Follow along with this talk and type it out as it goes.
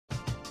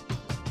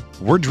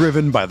We're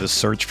driven by the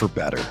search for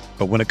better.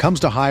 But when it comes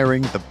to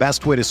hiring, the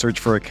best way to search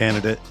for a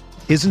candidate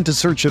isn't to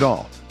search at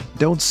all.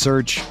 Don't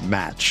search,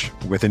 match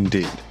with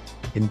Indeed.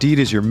 Indeed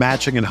is your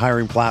matching and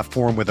hiring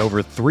platform with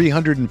over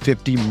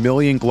 350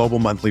 million global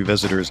monthly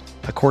visitors,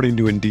 according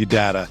to Indeed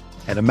data,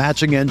 and a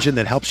matching engine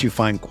that helps you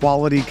find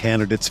quality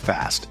candidates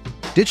fast.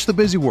 Ditch the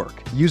busy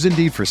work. Use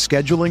Indeed for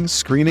scheduling,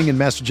 screening, and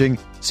messaging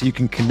so you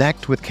can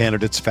connect with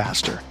candidates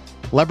faster.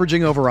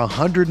 Leveraging over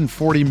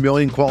 140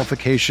 million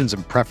qualifications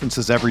and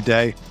preferences every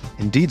day,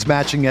 Indeed's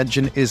matching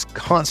engine is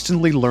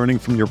constantly learning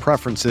from your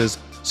preferences,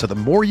 so the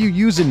more you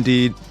use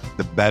Indeed,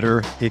 the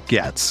better it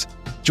gets.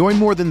 Join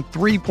more than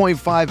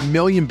 3.5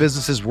 million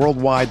businesses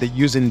worldwide that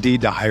use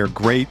Indeed to hire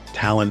great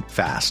talent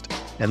fast.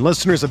 And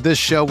listeners of this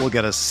show will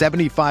get a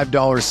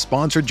 $75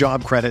 sponsored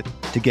job credit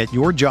to get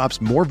your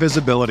jobs more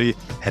visibility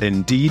at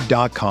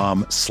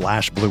Indeed.com/Blue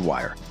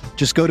Wire.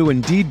 Just go to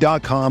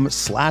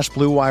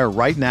Indeed.com/Blue Wire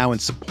right now and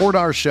support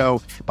our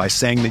show by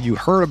saying that you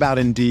heard about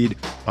Indeed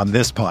on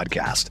this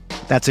podcast.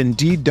 That's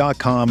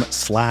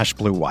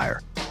Indeed.com/Blue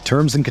Wire.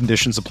 Terms and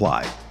conditions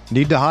apply.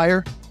 Need to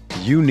hire?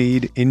 You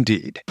need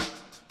Indeed. Do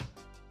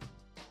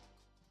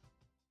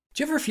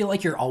you ever feel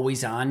like you're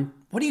always on?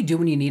 What do you do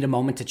when you need a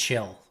moment to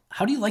chill?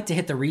 How do you like to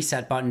hit the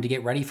reset button to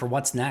get ready for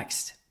what's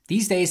next?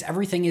 These days,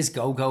 everything is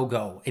go, go,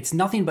 go. It's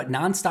nothing but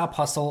nonstop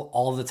hustle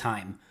all the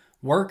time.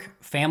 Work,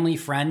 family,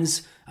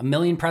 friends, a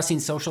million pressing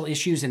social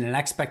issues, and an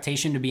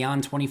expectation to be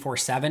on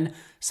 24/7.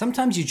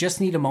 Sometimes you just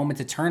need a moment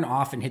to turn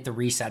off and hit the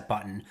reset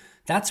button.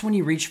 That's when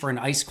you reach for an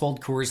ice-cold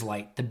Coors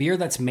Light, the beer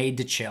that's made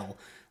to chill.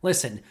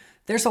 Listen,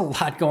 there's a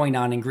lot going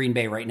on in Green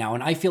Bay right now,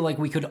 and I feel like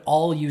we could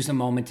all use a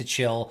moment to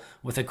chill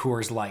with a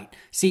Coors Light.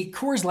 See,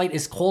 Coors Light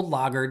is cold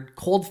lagered,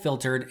 cold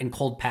filtered, and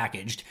cold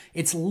packaged.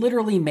 It's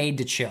literally made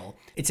to chill.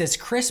 It's as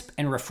crisp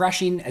and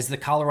refreshing as the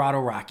Colorado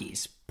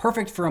Rockies.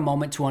 Perfect for a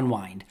moment to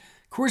unwind.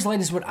 Coors Light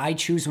is what I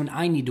choose when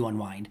I need to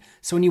unwind.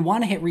 So when you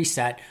want to hit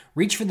reset,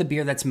 reach for the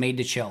beer that's made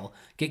to chill.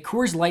 Get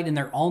Coors Light in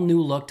their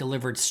all-new look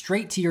delivered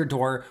straight to your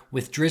door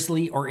with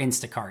Drizzly or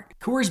Instacart.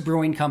 Coors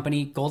Brewing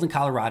Company, Golden,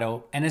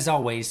 Colorado, and as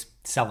always,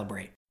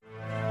 celebrate.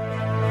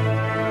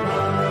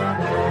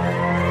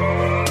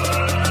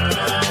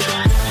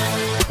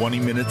 "20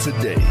 minutes a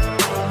day,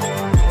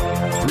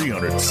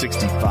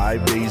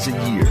 365 days a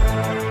year.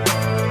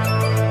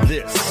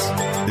 This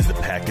is the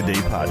Pack-A-Day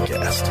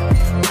Podcast.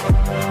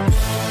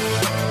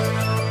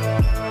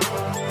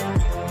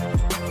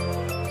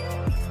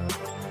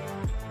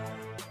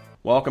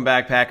 Welcome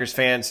back, Packers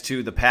fans,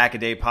 to the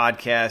Pack-A-Day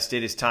Podcast.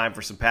 It is time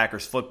for some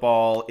Packers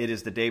football. It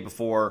is the day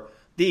before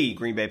the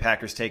Green Bay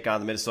Packers take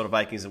on the Minnesota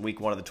Vikings in Week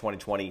 1 of the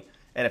 2020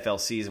 NFL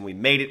season. We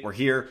made it. We're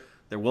here.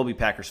 There will be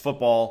Packers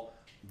football.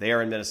 They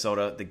are in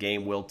Minnesota. The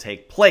game will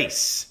take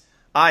place.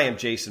 I am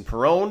Jason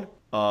Perrone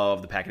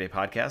of the Pack-A-Day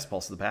Podcast,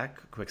 Pulse of the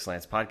Pack, Quick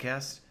Slants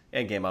Podcast,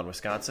 and Game On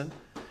Wisconsin,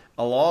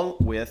 along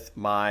with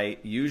my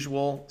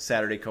usual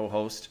Saturday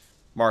co-host,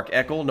 Mark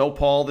Eckel. No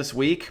Paul this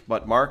week,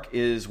 but Mark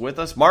is with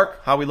us.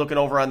 Mark, how are we looking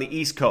over on the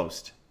East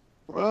Coast?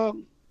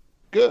 Well,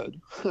 good.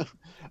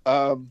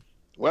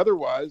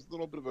 Weather-wise, a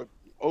little bit of an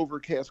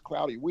overcast,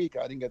 cloudy week.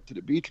 I didn't get to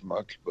the beach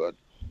much, but,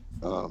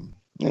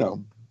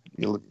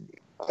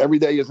 every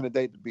day isn't a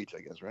day at the beach, I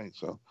guess, right?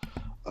 So,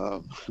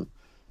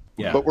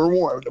 yeah. But we're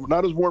warm. We're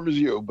not as warm as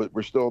you, but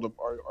we're still,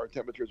 our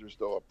temperatures are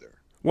still up there.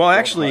 Well,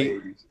 actually,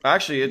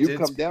 you've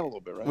come down a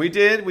little bit, right? We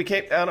did. We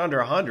came down under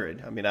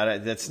 100. I mean,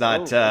 that's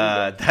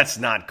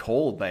not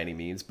cold by any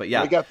means, but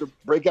yeah.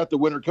 Break out the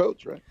winter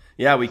coats, right?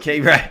 Yeah, we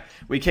came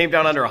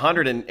down under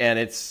 100, and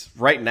it's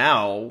right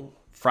now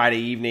Friday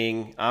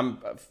evening. I'm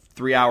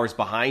 3 hours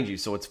behind you,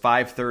 so it's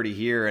 5:30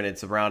 here, and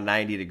it's around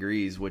 90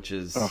 degrees, which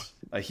is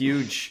a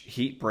huge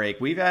heat break.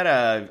 We've had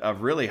a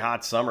really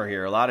hot summer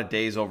here. A lot of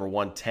days over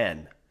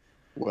 110.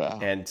 Wow.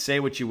 And say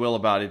what you will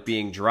about it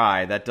being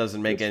dry, that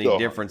doesn't make any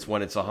difference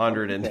when it's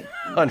 100 and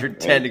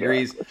 110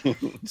 degrees.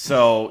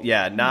 So,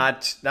 yeah,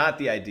 not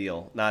the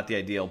ideal. Not the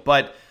ideal.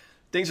 But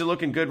things are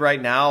looking good right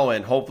now,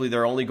 and hopefully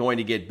they're only going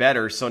to get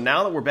better. So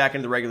now that we're back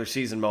into the regular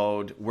season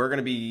mode, we're going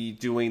to be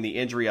doing the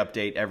injury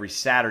update every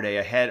Saturday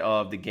ahead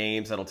of the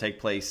games that'll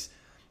take place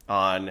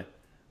on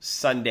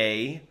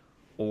Sunday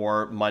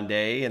or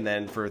Monday. And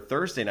then for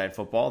Thursday Night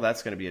Football,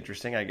 that's going to be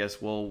interesting. I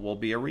guess we'll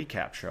be a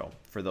recap show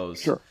for those.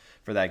 Sure.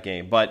 For that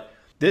game. But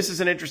this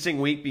is an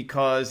interesting week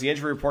because the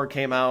injury report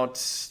came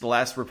out, the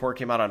last report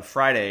came out on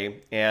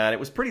Friday, and it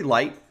was pretty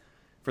light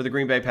for the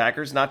Green Bay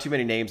Packers. Not too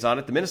many names on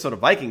it. The Minnesota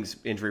Vikings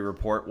injury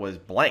report was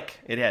blank.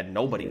 It had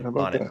nobody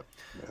on it.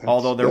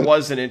 Although there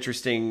was an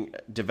interesting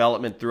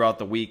development throughout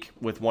the week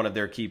with one of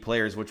their key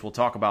players, which we'll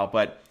talk about.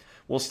 But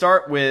we'll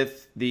start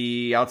with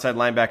the outside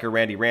linebacker,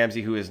 Randy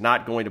Ramsey, who is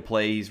not going to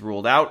play. He's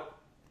ruled out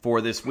for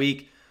this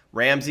week.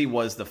 Ramsey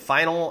was the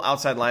final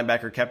outside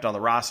linebacker kept on the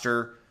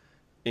roster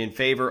in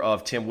favor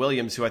of Tim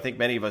Williams, who I think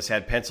many of us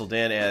had penciled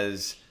in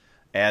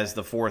as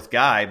the fourth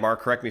guy. Mark,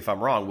 correct me if I'm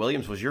wrong.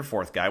 Williams was your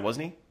fourth guy,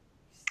 wasn't he?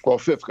 Well,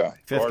 fifth guy.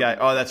 Fifth guy.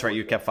 Oh, that's right.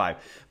 You kept five.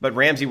 But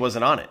Ramsey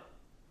wasn't on it.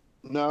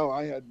 No,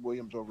 I had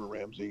Williams over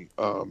Ramsey.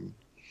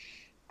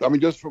 I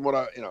mean, just from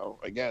what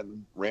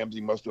again,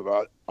 Ramsey must have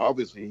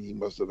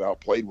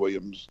outplayed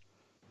Williams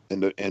in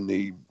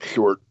the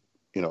short,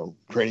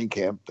 training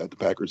camp that the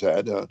Packers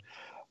had. He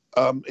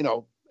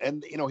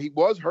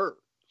was hurt,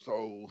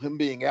 so him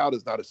being out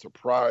is not a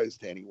surprise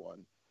to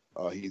anyone.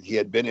 He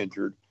had been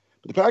injured,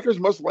 but the Packers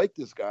must like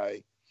this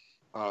guy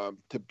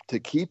to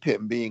keep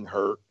him being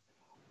hurt.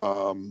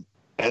 And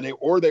they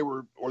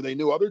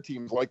knew other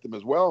teams liked him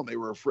as well, and they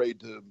were afraid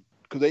to.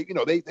 Because they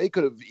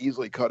could have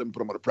easily cut him,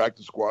 put him on a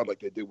practice squad like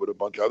they did with a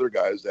bunch of other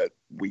guys that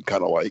we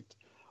kind of liked.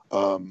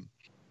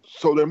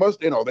 So there must,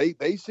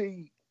 they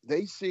see,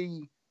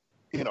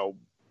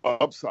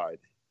 upside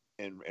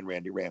in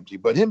Randy Ramsey.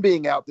 But him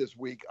being out this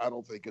week, I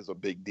don't think is a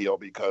big deal,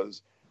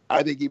 because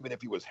I think even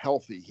if he was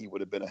healthy, he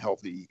would have been a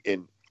healthy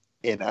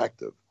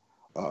inactive,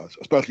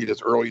 especially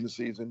this early in the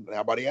season.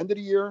 Now by the end of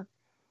the year,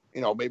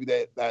 maybe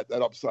that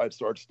upside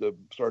starts to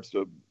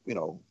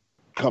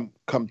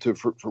come to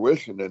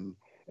fruition, and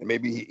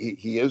maybe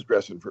he is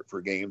dressing for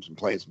games and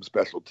playing some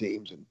special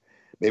teams, and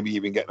maybe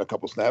even getting a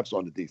couple snaps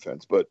on the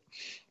defense. But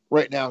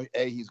right now,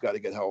 A, he's got to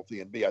get healthy,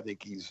 and B, I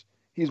think he's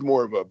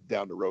more of a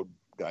down the road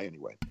guy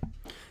anyway.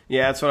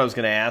 Yeah, that's what I was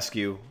going to ask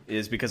you,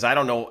 is because I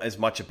don't know as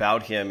much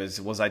about him.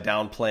 Was I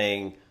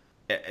downplaying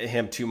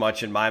him too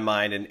much in my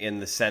mind, in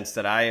the sense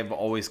that I have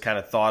always kind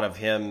of thought of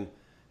him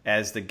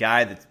as the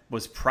guy that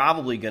was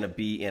probably going to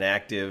be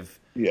inactive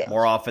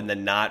more often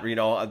than not.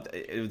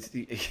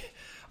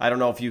 I don't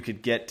know if you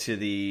could get to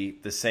the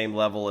same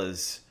level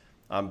as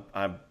I'm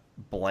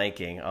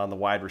blanking on the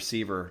wide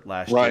receiver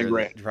last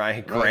year.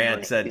 Ryan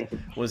Grant that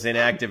was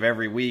inactive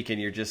every week,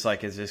 and you're just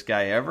like, is this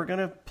guy ever going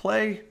to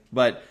play?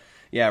 But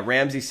yeah,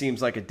 Ramsey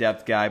seems like a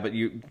depth guy, but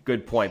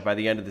good point. By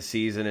the end of the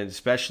season, and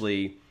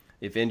especially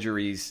if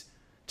injuries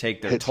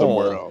take their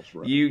toll,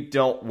 you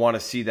don't want to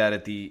see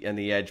that in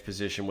the edge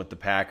position with the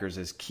Packers,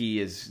 as key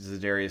as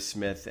Zadarius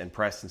Smith and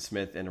Preston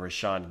Smith and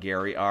Rashawn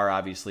Gary are.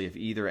 Obviously, if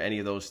any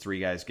of those three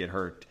guys get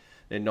hurt,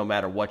 then no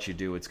matter what you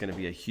do, it's going to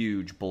be a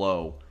huge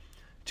blow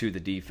to the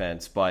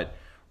defense. But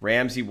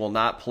Ramsey will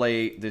not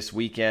play this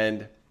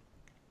weekend.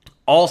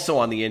 Also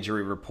on the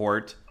injury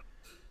report,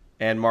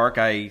 and Mark,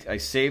 I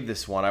saved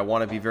this one. I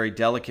want to be very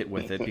delicate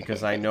with it,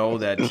 because I know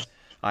that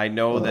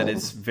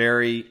it's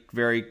very,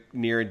 very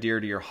near and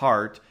dear to your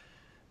heart.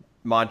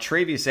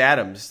 Montravius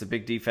Adams, the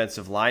big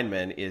defensive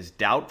lineman, is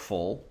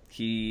doubtful.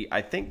 He,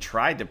 I think,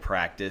 tried to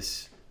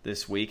practice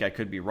this week. I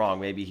could be wrong.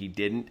 Maybe he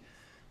didn't.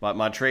 But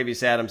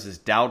Montravius Adams is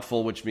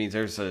doubtful, which means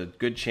there's a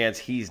good chance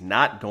he's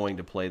not going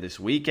to play this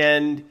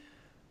weekend.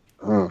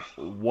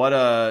 What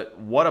a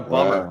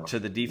bummer to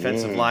the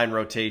defensive line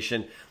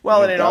rotation.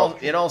 Well, and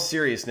in all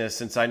seriousness,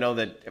 since I know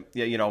that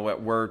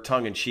we're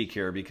tongue in cheek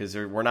here, because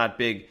we're not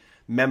big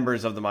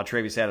members of the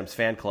Montravius Adams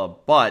fan club,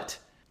 but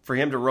for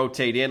him to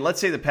rotate in, let's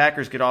say the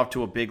Packers get off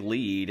to a big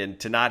lead, and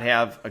to not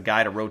have a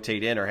guy to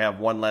rotate in, or have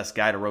one less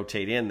guy to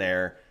rotate in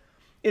there.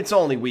 It's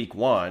only week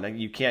one.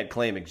 You can't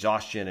claim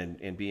exhaustion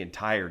and being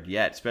tired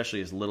yet, especially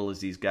as little as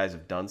these guys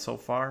have done so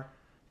far.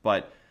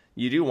 But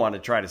you do want to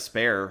try to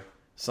spare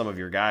some of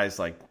your guys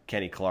like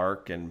Kenny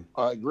Clark and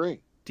I agree.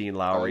 Dean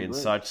Lowry and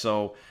such.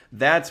 So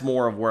that's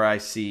more of where I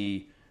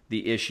see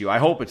the issue. I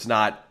hope it's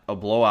not a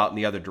blowout in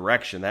the other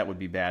direction. That would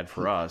be bad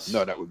for us.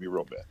 No, that would be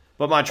real bad.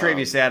 But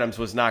Montravius Adams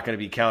was not going to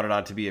be counted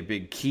on to be a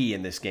big key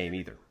in this game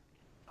either.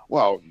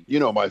 Well,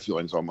 my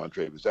feelings on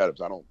Montravius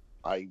Adams.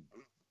 I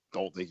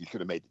don't think he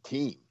should have made the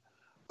team,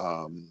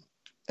 and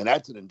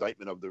that's an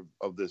indictment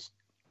of this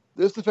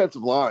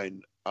defensive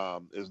line.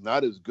 Is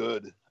not as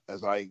good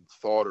as I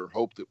thought or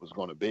hoped it was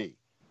going to be.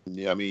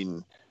 I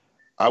mean,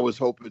 I was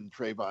hoping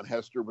Trayvon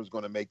Hester was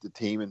going to make the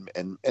team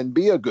and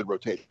be a good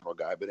rotational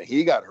guy, but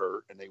he got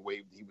hurt and he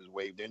was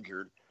waived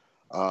injured.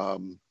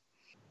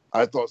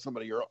 I thought some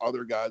of your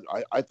other guys.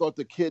 I thought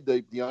the kid,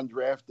 the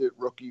undrafted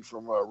rookie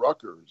from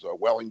Rutgers,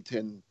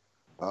 Wellington,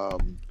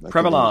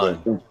 Prevalon,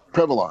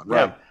 right?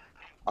 Yeah.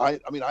 I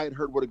mean, I had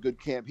heard what a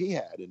good camp he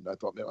had, and I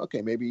thought,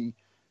 okay, maybe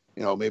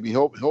he'll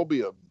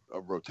be a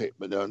rotate,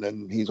 but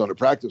then he's on the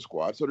practice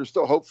squad, so there's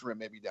still hope for him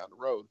maybe down the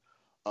road.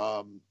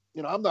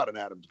 I'm not an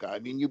Adams guy. I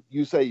mean,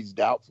 you say he's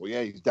doubtful.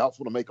 Yeah, he's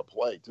doubtful to make a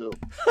play too.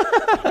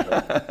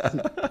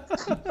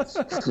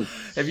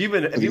 Have you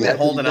been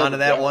holding on to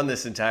that one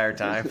this entire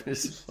time? Yeah,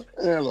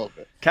 a little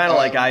bit. Kind of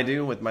like I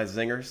do with my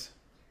zingers.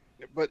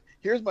 But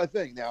here's my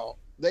thing. Now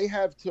they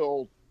have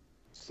till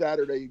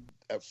Saturday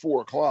at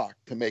 4:00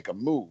 to make a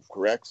move,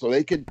 correct? So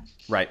they could,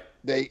 right?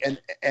 They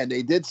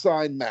did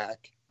sign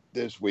Mack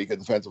this week, a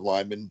defensive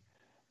lineman.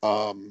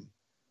 I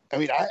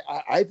mean,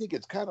 I think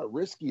it's kind of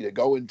risky to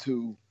go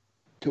into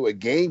a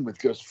game with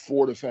just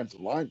 4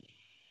 defensive linemen,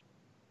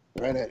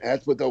 right? And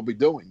that's what they'll be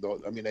doing, though.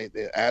 I mean,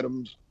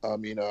 Adams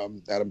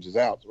is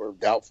out, or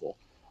doubtful.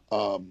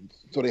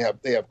 So they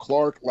have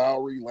Clark,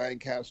 Lowry,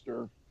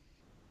 Lancaster,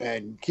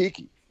 and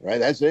Kiki, right?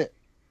 That's it.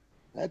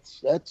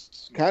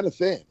 That's kind of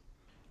thin.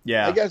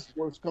 Yeah. I guess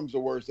worst comes to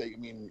worst. I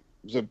mean,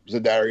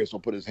 Zadarius will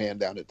put his hand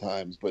down at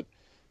times, but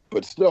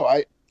still,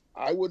 I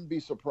wouldn't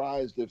be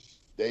surprised if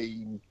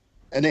they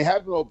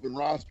have an open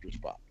roster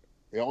spot.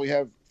 They only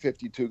have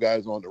 52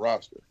 guys on the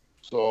roster.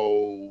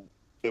 So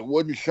it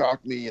wouldn't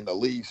shock me in the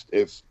least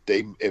if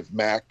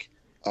Mac,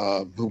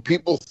 who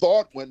people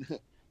thought when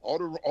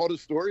all the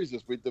stories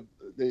this week,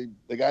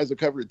 the guys that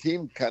covered the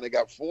team kind of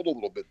got fooled a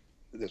little bit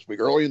this week.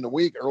 Early in the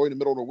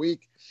middle of the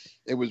week,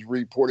 it was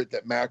reported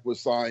that Mac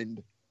was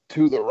signed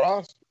to the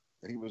roster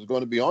and he was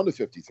going to be on the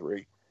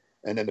 53.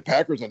 And then the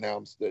Packers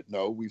announced that,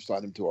 no, we've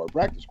signed him to our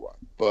practice squad.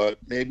 But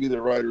maybe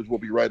the writers will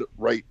be right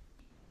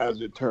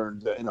as it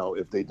turns,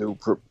 if they do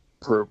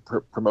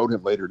promote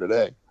him later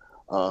today.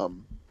 But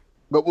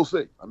we'll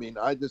see. I mean,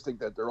 I just think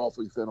that they're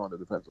awfully thin on the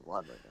defensive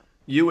line right now.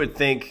 You would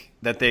think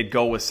that they'd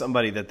go with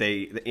somebody that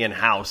they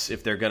in-house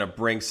if they're going to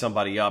bring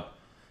somebody up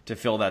to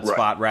fill that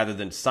spot rather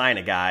than sign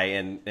a guy.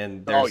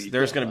 And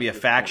there's going to be a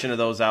faction of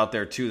those out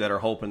there, too, that are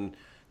hoping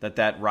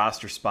that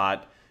roster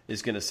spot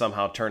is going to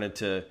somehow turn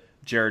into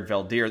Jared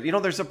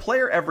Veldheer. There's a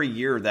player every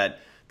year that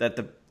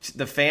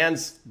the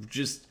fans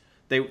just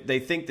they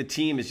think the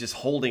team is just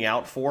holding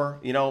out for,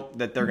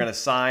 that they're going to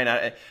sign.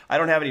 I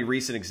don't have any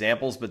recent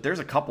examples, but there's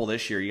a couple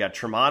this year. You got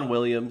Tramon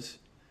Williams,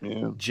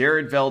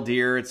 Jared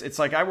Veldheer. It's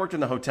like I worked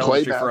in the hotel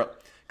industry for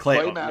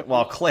Clay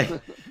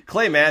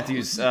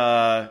Matthews.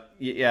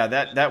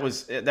 That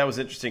was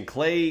interesting.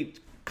 Clay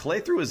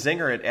threw a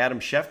zinger at Adam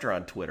Schefter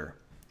on Twitter.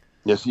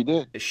 Yes, he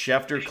did.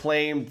 Schefter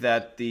claimed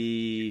that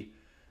the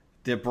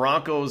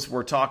Broncos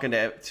were talking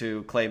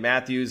to Clay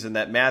Matthews, and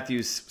that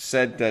Matthews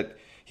said that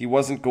he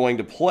wasn't going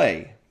to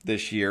play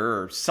this year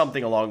or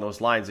something along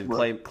those lines. And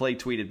Clay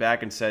tweeted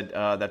back and said,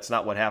 that's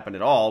not what happened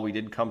at all. We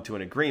didn't come to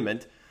an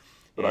agreement.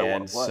 But I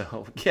want to play.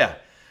 So, yeah,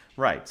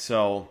 right.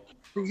 So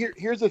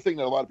here's the thing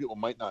that a lot of people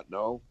might not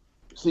know.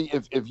 See,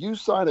 if you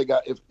sign a guy,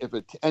 if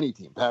any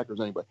team,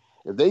 Packers, anybody,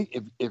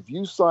 if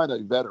you sign a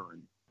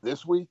veteran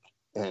this week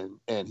and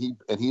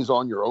he's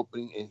on your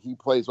opening and he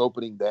plays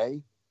opening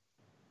day,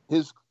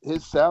 his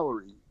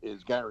salary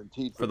is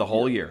guaranteed for the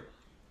whole year.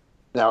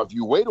 Now, if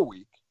you wait a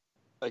week,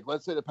 like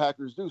let's say the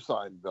Packers do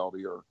sign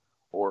Veldheer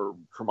or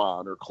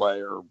Tramon or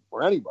Clay or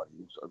anybody,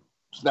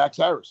 Snacks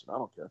Harrison, I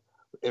don't care.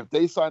 If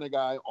they sign a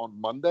guy on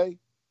Monday,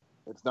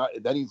 it's not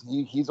then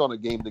he's on a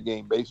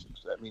game-to-game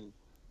basis. I mean,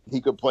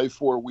 he could play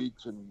 4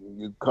 weeks and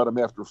you cut him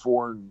after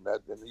 4, and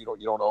you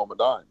don't owe him a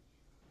dime.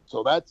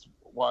 So that's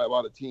why a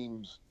lot of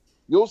teams,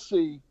 you'll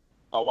see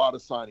a lot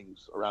of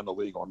signings around the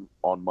league on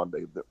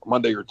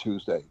Monday or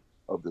Tuesday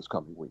of this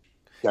coming week.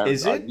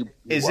 Is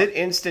it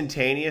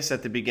instantaneous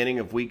at the beginning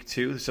of week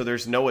 2? So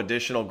there's no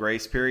additional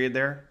grace period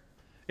there?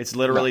 It's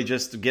literally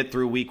just to get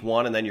through week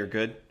 1 and then you're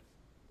good?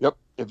 Yep.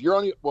 If you're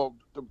on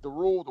the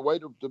rule, the way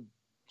the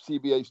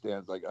CBA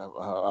stands, like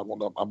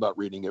I'm not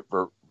reading it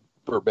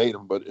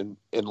verbatim, but in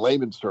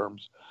layman's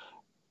terms,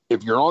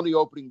 if you're on the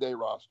opening day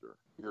roster,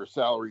 your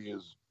salary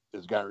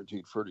is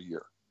guaranteed for the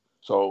year.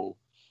 So,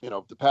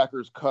 if the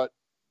Packers cut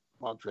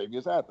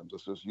Montravius Adams,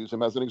 let's just use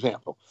him as an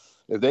example.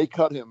 If they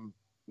cut him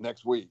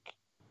next week,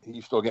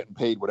 he's still getting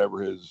paid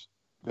whatever his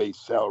base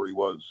salary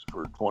was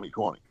for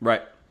 2020.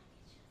 Right.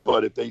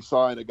 But if they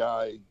sign a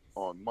guy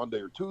on Monday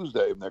or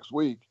Tuesday of next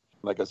week,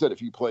 like I said, if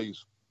he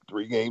plays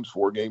 3 games,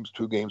 4 games,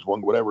 2 games,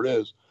 1, whatever it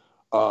is,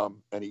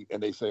 and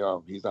they say,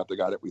 oh, he's not the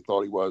guy that we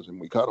thought he was, and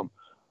we cut him,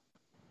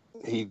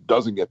 he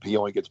doesn't get paid. He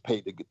only gets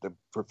paid to get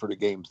for the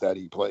games that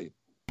he played.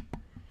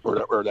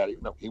 Or that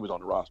he was on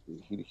the roster.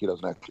 He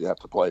doesn't actually have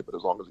to play, but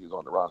as long as he's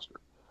on the roster.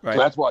 Right. So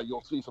that's why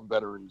you'll see some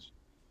veterans.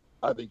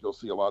 I think you'll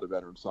see a lot of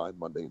veterans signed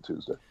Monday and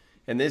Tuesday.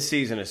 And this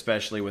season,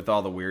 especially with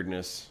all the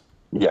weirdness,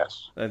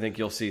 yes, I think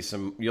you'll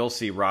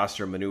see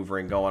roster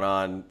maneuvering going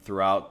on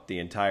throughout the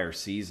entire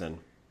season.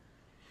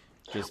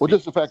 Just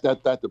the fact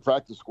that the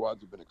practice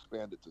squads have been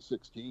expanded to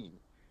 16,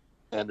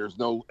 and there's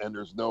no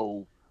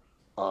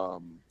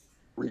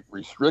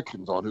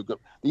restrictions on who go.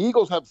 The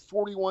Eagles have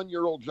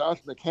 41-year-old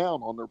Josh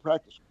McCown on their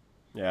practice.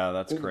 Yeah,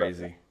 that's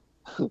crazy.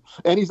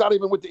 And he's not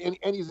even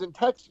and he's in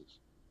Texas.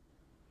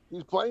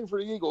 He's playing for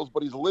the Eagles,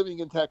 but he's living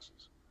in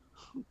Texas.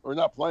 Or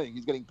not playing.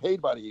 He's getting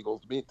paid by the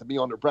Eagles to be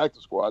on their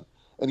practice squad,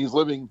 and he's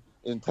living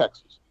in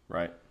Texas.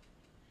 Right.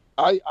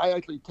 I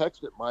actually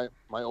texted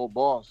my old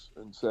boss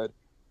and said,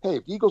 hey,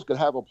 if the Eagles could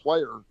have a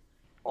player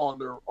on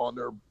their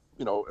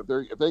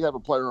if they have a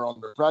player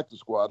on their practice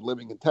squad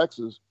living in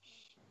Texas,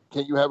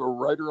 can't you have a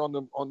writer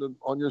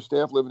on your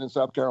staff living in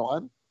South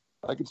Carolina?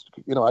 I could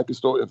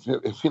still if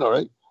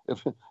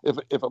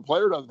a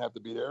player doesn't have to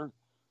be there,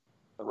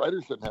 a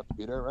writer shouldn't have to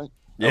be there, right?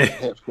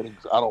 Yeah.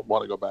 I don't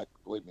want to go back.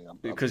 Believe me,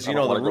 because the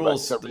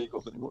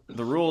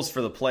rules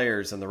for the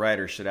players and the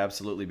writers should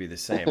absolutely be the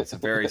same. It's a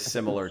very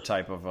similar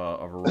type of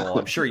a rule.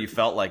 I'm sure you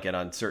felt like it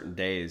on certain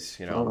days.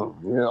 Oh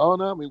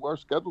no, I mean our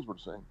schedules were the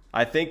same.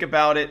 I think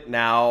about it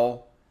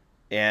now.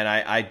 And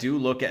I do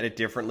look at it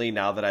differently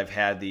now that I've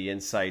had the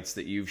insights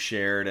that you've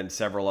shared and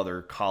several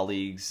other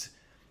colleagues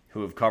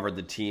who have covered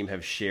the team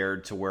have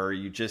shared, to where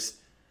you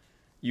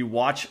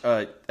watch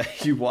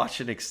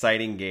an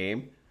exciting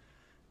game,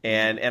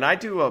 and I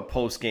do a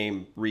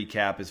post-game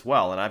recap as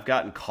well, and I've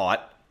gotten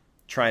caught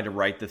trying to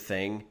write the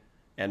thing,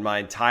 and my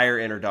entire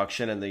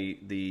introduction and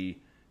the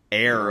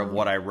air of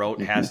what I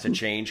wrote has to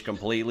change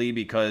completely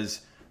because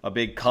a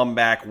big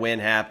comeback win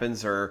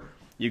happens, or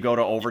you go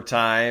to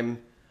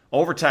overtime,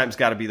 overtime's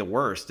got to be the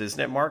worst, isn't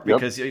it, Mark? Yep.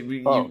 Because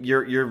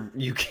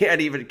you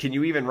can't even. Can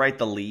you even write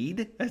the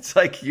lead? It's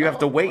like you have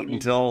to wait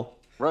until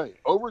right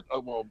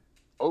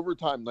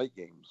overtime night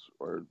games,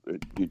 or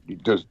you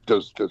just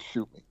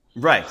shoot me.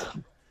 Right,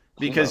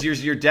 because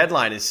your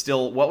deadline is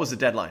still. What was the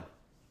deadline?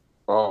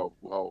 Oh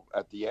well,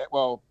 at the end.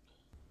 Well,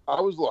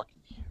 I was lucky.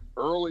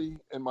 Early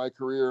in my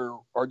career,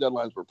 our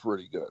deadlines were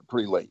pretty good,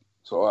 pretty late.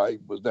 So I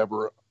was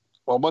never.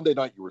 Well, Monday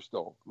night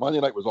Monday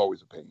night was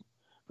always a pain.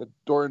 But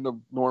during the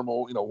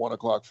normal, 1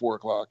 o'clock, 4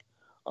 o'clock,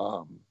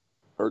 or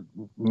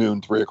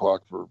noon, 3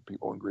 o'clock for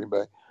people in Green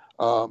Bay,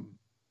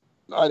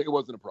 it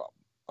wasn't a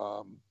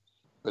problem.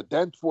 But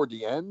then toward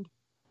the end,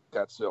 it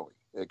got silly.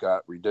 It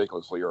got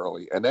ridiculously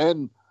early. And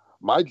then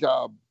my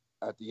job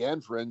at the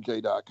end for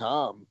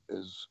NJ.com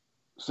is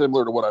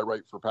similar to what I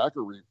write for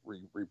Packer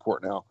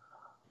Report now.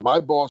 My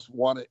boss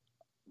wanted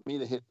me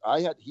to hit.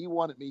 He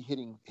wanted me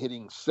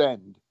hitting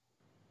send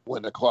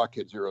when the clock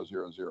hit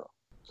 0:00.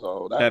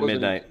 So that at was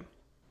midnight.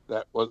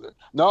 That wasn't.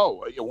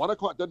 No, 1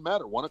 o'clock doesn't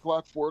matter. 1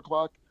 o'clock, 4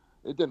 o'clock,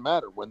 it didn't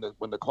matter. When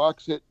the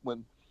clocks hit,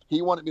 when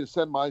he wanted me to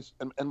send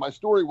and my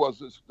story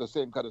was the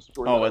same kind of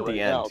story. Oh, at the end,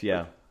 now,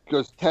 yeah.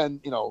 Just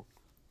 10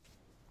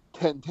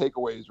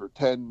 takeaways or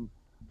 10,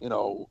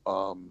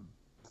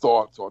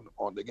 thoughts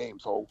on the game.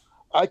 So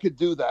I could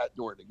do that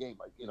during the game.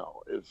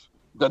 If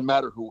doesn't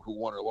matter who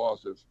won or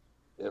lost.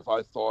 If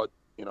I thought,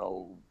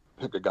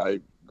 pick a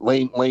guy,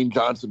 Lane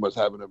Johnson was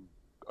having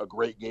a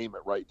great game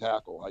at right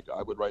tackle,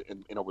 I would write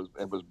and was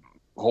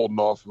holding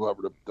off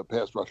whoever the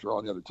pass rusher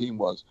on the other team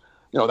was.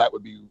 That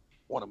would be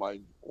one of my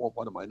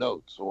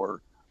notes,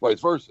 or vice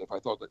versa. If I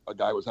thought that a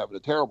guy was having a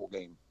terrible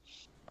game,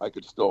 I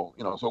could still,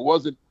 so it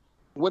wasn't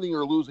winning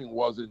or losing.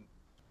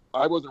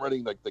 I wasn't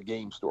writing like the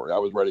game story. I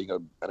was writing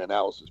an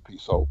analysis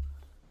piece. So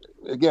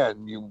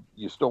again,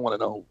 you still want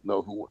to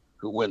know who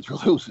wins or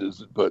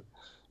loses, but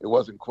it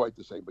wasn't quite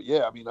the same. But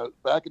yeah,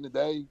 back in the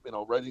day,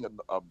 writing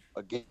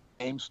a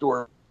game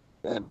story,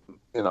 and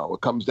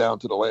it comes down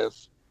to the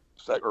last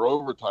second or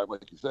overtime,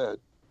 like you said.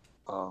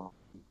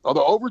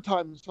 Although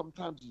overtime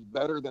sometimes is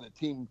better than a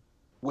team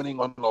winning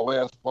on the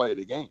last play of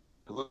the game.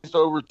 Because at least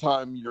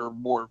overtime, you're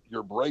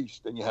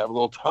braced and you have a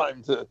little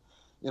time to,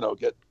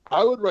 get.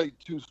 I would write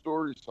 2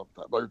 stories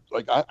sometimes.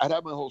 Like I'd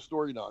have my whole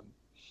story done,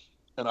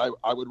 and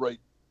I would write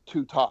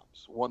 2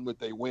 tops. One would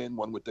they win,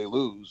 one would they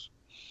lose,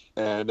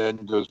 and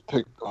then just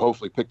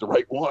hopefully pick the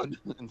right one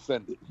and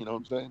send it. You know what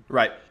I'm saying?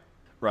 Right.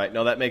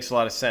 No, that makes a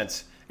lot of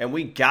sense. And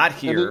we got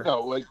here.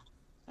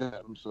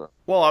 I'm sorry.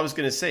 Well, I was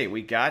going to say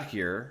we got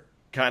here.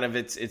 Kind of,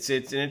 it's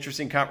an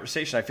interesting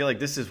conversation. I feel like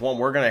this is one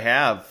we're going to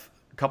have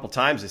a couple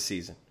times this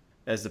season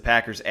as the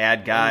Packers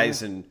add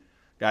guys and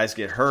guys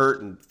get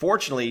hurt. And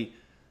fortunately,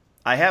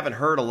 I haven't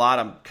heard a lot.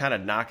 I'm kind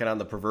of knocking on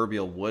the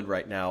proverbial wood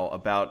right now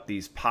about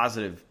these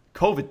positive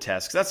COVID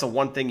tests. 'Cause that's the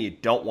one thing you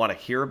don't want to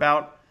hear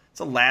about. It's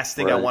the last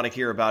thing I want to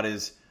hear about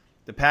is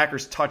the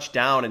Packers touch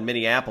down in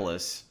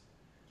Minneapolis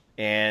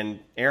and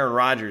Aaron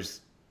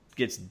Rodgers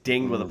gets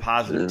dinged with a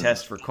positive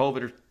test for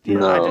COVID. I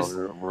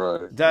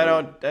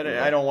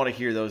don't want to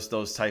hear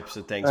those types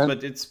of things.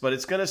 But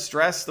it's going to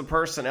stress the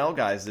personnel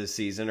guys this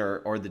season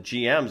or the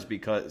GMs,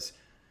 because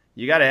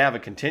you got to have a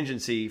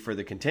contingency for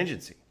the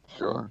contingency.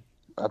 Sure,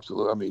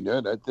 absolutely.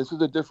 This is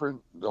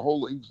the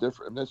whole league's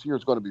different. And this year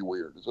is going to be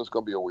weird. It's just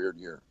going to be a weird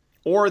year.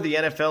 Or the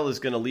NFL is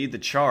going to lead the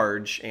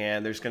charge,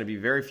 and there's going to be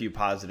very few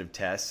positive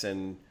tests.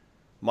 And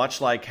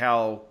much like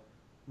how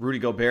Rudy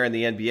Gobert and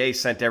the NBA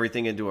sent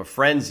everything into a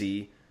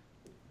frenzy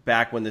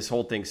back when this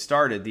whole thing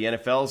started, the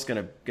NFL is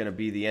going to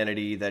be the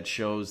entity that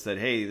shows that,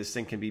 hey, this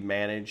thing can be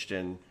managed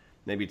and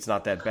maybe it's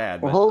not that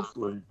bad. Well,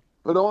 hopefully.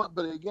 But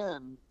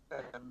again,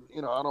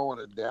 and I don't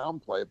want to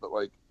downplay it, but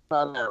like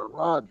not Aaron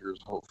Rodgers,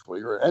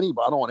 hopefully, or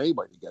anybody. I don't want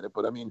anybody to get it,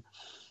 but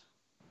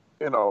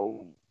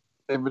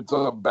if it's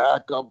a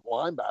backup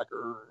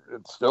linebacker,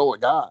 it's still a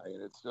guy,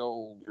 and it's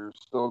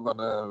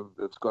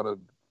gonna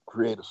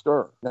create a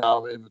stir.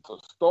 Now, if it's a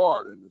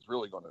star, then it's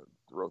really gonna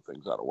throw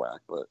things out of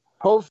whack. But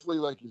hopefully,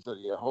 like you said,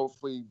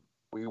 hopefully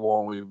we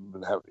won't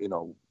even have,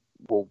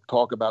 we'll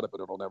talk about it,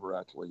 but it'll never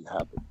actually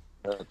happen.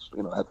 That's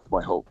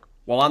my hope.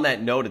 Well, on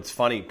that note, it's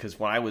funny because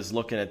when I was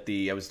looking at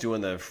I was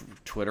doing the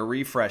Twitter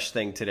refresh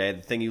thing today,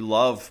 the thing you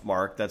love,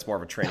 Mark, that's more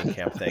of a training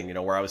camp thing,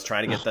 where I was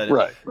trying to get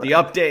the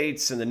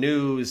updates and the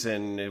news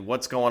and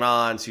what's going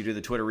on. So you do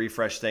the Twitter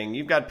refresh thing.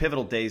 You've got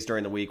pivotal days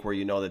during the week where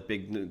that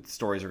big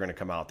stories are going to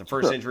come out. The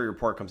first injury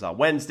report comes out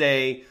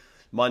Wednesday.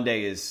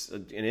 Monday is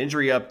an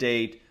injury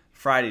update.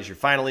 Friday is your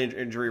final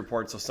injury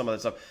report, so some of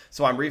that stuff.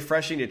 So I'm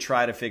refreshing to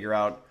try to figure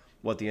out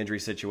what the injury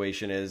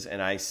situation is,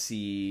 and I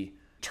see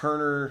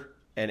Turner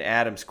and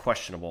Adams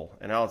questionable,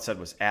 and all it said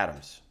was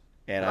Adams.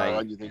 And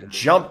I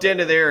jumped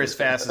into there as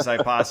fast as I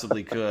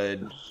possibly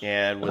could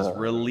and was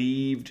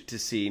relieved to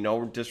see,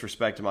 no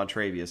disrespect to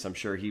Montrevious, I'm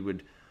sure he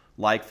would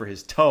like for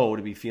his toe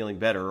to be feeling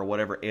better or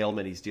whatever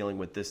ailment he's dealing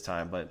with this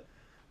time, but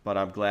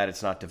I'm glad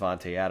it's not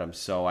Devontae Adams.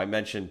 So I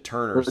mentioned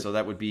Turner, so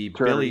that would be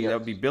Billy. That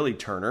would be Billy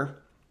Turner.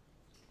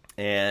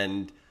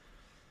 And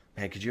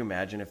Hey, could you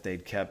imagine if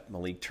they'd kept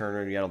Malik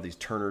Turner? You had all these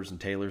Turners and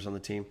Taylors on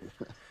the team.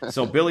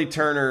 So Billy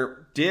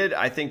Turner did,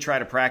 I think, try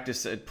to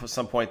practice at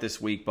some point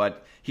this week,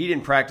 but he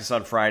didn't practice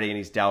on Friday, and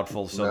he's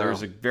doubtful. So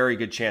there's a very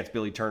good chance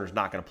Billy Turner's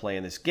not going to play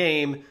in this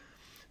game.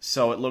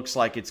 So it looks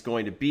like it's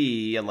going to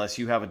be, unless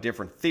you have a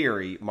different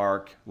theory,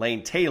 Mark,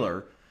 Lane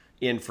Taylor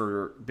in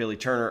for Billy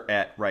Turner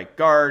at right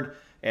guard,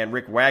 and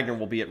Rick Wagner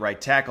will be at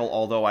right tackle,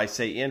 although I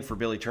say in for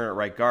Billy Turner at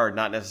right guard,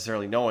 not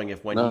necessarily knowing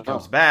if when he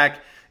comes back,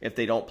 if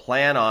they don't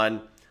plan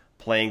on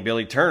playing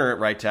Billy Turner at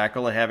right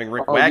tackle and having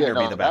Rick Wagner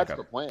be the backup.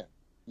 That's the plan.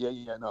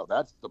 No,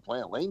 that's the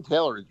plan. Lane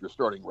Taylor is your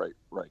starting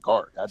right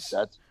guard.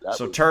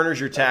 So Turner's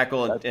your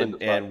tackle,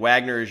 and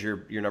Wagner is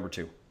your number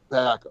 2.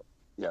 Backup.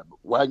 Yeah, but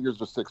Wagner's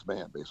the 6th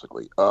man,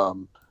 basically.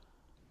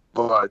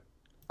 But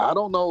I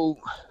don't know.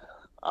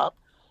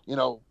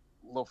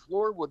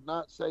 LaFleur would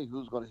not say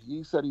who's going to –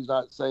 he said he's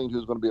not saying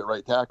who's going to be at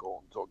right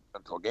tackle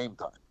until game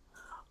time.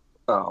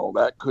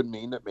 That could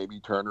mean that maybe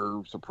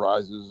Turner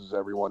surprises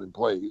everyone and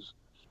plays.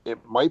 It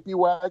might be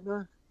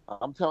Wagner.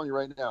 I'm telling you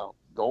right now,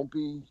 don't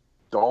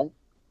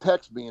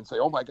text me and say,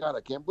 "Oh my God, I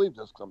can't believe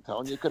this," because I'm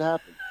telling you it could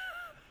happen.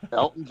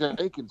 Elton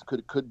Jenkins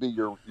could be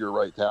your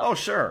right tackle. Oh,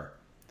 sure.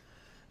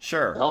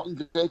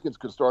 Elton Jenkins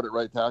could start at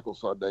right tackle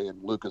Sunday,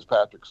 and Lucas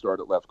Patrick start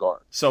at left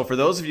guard. So for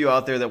those of you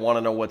out there that want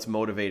to know what's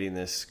motivating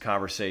this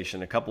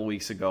conversation, a couple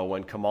weeks ago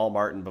when Kamal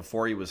Martin,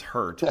 before he was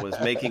hurt, was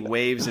making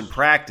waves in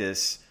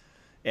practice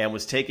and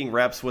was taking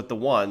reps with the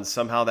ones,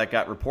 somehow that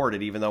got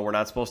reported, even though we're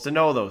not supposed to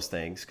know those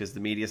things because the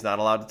media is not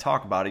allowed to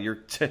talk about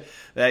it.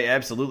 They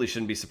absolutely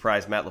shouldn't be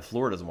surprised Matt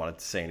LaFleur doesn't want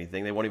to say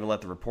anything. They won't even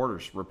let the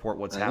reporters report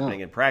what's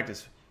happening in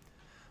practice.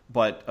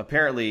 But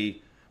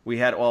apparently we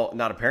had,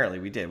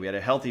 we did. We had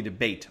a healthy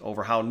debate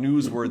over how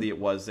newsworthy it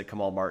was that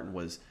Kamal Martin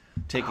was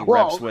taking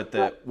reps with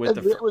the. It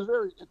was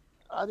very.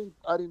 I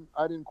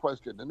didn't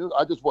question the news.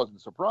 I just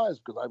wasn't surprised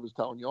because I was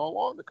telling you all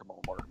along that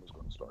Kamal Martin was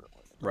going to start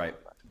it.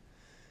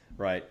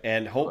 Right,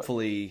 and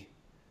hopefully,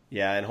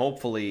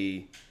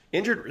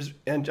 injured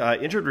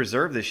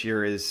reserve this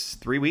year is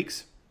 3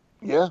 weeks.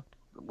 Yeah,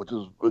 which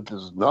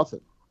is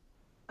nothing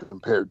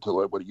compared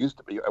to what it used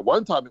to be. At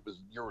one time, it was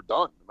you were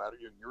done. No matter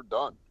you're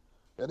done.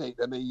 Then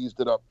they used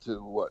it up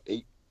to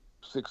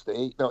 6 to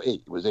 8. No,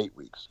 8. It was 8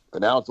 weeks,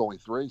 and now it's only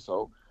 3.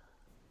 So,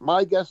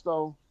 my guess,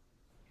 though,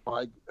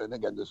 and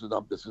again, this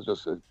is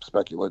just a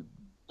speculative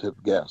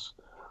guess.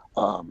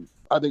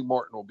 I think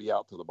Martin will be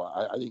out to the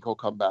bye. I think he'll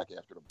come back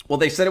after the. Well,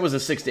 they said it was a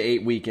 6 to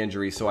 8 week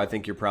injury, so I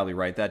think you're probably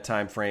right. That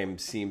time frame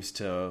seems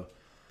to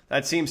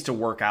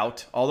work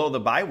out. Although the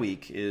bye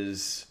week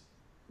is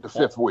the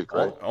 5th week,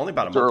 right? Only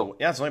about a month.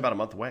 Yeah, it's only about a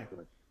month away.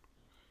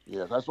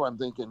 Yeah, that's why I'm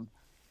thinking.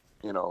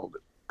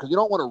 Because you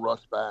don't want to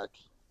rush back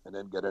and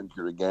then get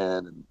injured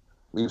again, and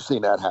we've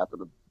seen that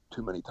happen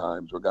too many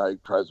times where a guy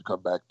tries to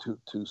come back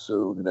too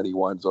soon, and then he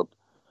winds up,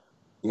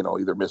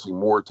 either missing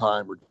more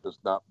time or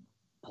just not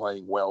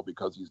playing well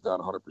because he's done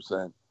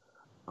 100%.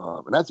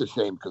 And that's a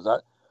shame because I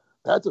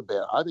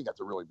think that's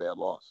a really bad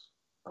loss.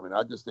 I mean,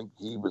 I just think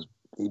he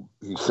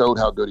showed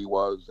how good he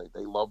was.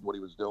 They loved what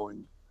he was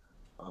doing.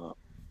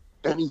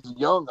 And he's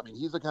young. I mean,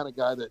 he's the kind of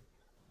guy that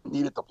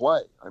needed to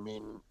play. I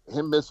mean,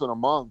 him missing a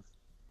month,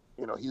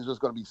 he's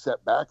just going to be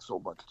set back so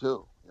much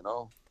too,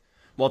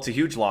 Well, it's a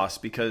huge loss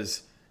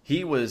because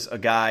he was a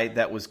guy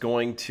that was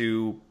going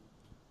to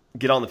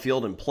get on the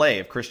field and play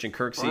if Christian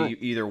Kirksey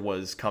either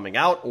was coming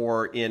out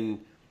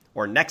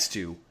or next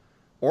to.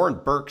 Oren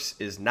Burks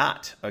is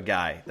not a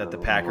guy that the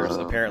Packers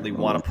apparently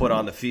want to put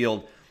on the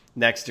field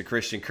next to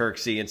Christian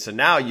Kirksey. And so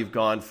now you've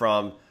gone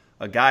from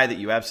a guy that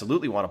you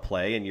absolutely want to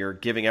play and you're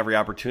giving every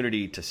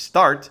opportunity to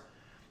start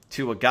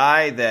to a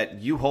guy that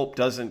you hope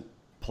doesn't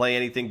play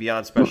anything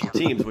beyond special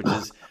teams,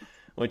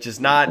 which is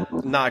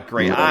not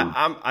great.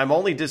 I'm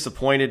only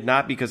disappointed,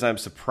 not because I'm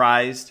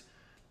surprised,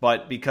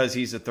 but because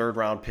he's a 3rd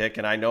round pick.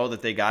 And I know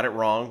that they got it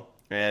wrong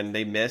and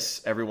they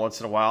miss every once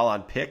in a while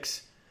on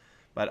picks.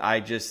 But I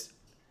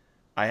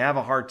have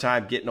a hard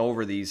time getting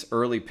over these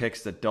early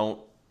picks that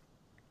don't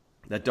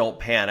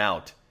pan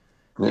out.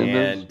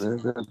 And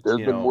there's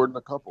been more than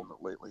a couple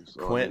lately.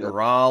 So, Quentin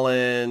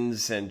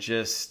Rollins and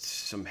just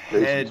some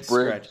head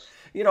scratch.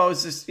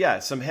 It's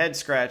just some head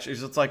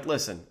scratches. It's like,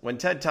 listen, when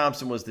Ted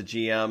Thompson was the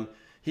GM,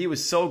 he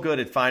was so good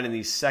at finding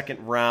these 2nd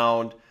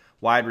round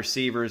wide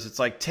receivers. It's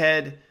like,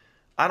 Ted,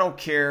 I don't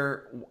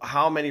care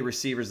how many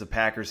receivers the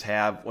Packers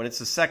have. When it's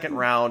the 2nd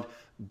round,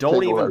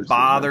 don't even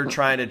bother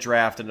trying to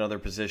draft another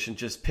position.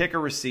 Just pick a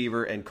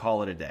receiver and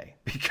call it a day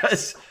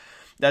because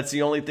that's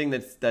the only thing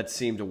that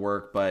seemed to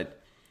work.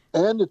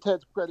 And to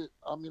Ted's credit,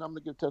 I'm going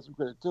to give Ted some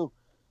credit too.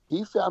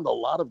 He found a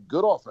lot of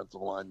good offensive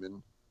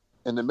linemen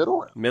in the middle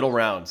round. Middle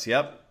rounds,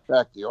 yep.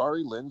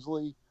 Bakhtiari,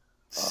 Lindsley,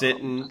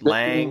 Sitton,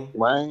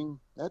 Lang.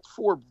 That's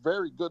 4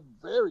 very good,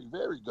 very,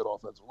 very good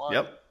offensive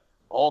linemen. Yep.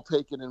 All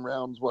taken in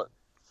rounds,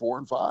 4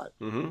 and 5.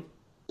 Mm-hmm.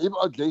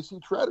 Even J.C.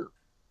 Treader.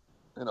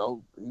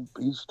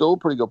 He's still a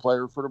pretty good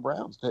player for the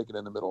Browns, taken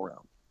in the middle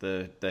round.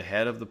 The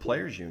head of the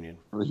Players Union.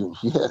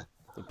 Yeah.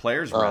 The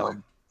Players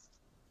round.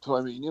 So,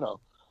 I mean,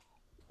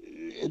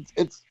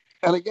 it's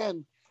and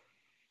again,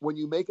 when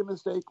you make a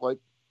mistake like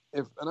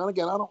and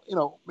again, I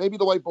don't, maybe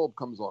the light bulb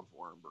comes on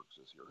for Aaron Burks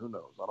this year. Who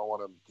knows? I don't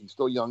want him. He's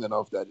still young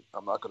enough that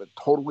I'm not going to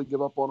totally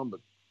give up on him, but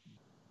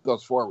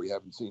thus far we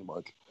haven't seen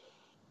much.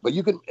 But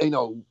you can,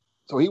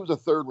 so he was a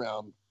 3rd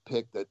round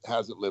pick that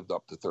hasn't lived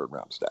up to 3rd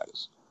round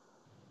status.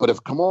 But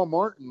if Kamal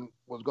Martin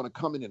was going to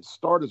come in and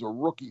start as a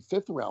rookie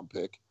 5th round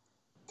pick,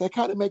 that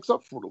kind of makes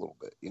up for it a little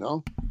bit,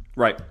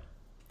 Right.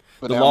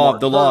 But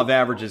the law of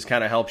averages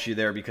kind of helps you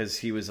there because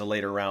he was a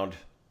later round.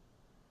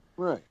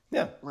 Right.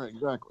 Yeah. Right.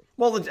 Exactly.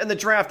 Well, and the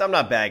draft, I'm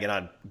not bagging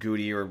on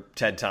Goody or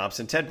Ted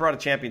Thompson. Ted brought a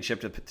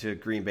championship to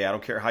Green Bay. I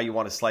don't care how you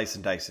want to slice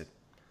and dice it.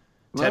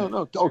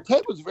 No. Oh,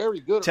 Ted was very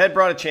good. Ted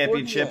brought a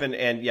championship, and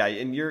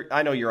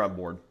I know you're on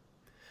board,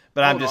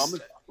 but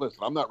listen,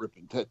 I'm not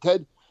ripping Ted.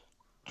 Ted,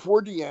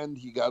 toward the end,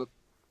 he got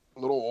a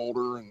little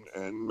older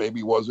and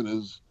maybe wasn't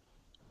as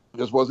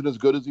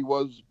good as he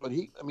was. But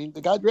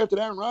the guy drafted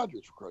Aaron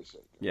Rodgers, for Christ's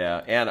sake.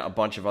 Yeah, and a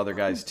bunch of other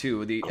guys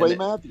too. Clay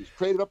Matthews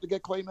traded up to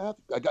get Clay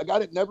Matthews. A guy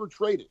that never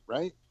traded,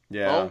 right?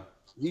 Yeah. Well,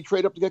 he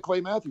traded up to get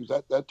Clay Matthews.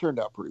 That turned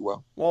out pretty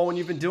well. Well, when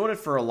you've been doing it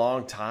for a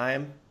long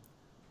time,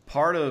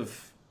 part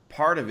of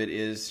it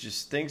is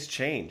just things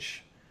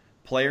change.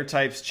 Player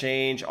types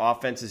change,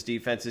 offenses,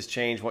 defenses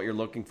change. What you're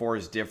looking for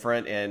is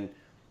different. And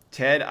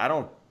Ted, I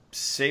don't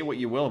say what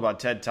you will about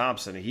Ted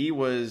Thompson. He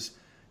was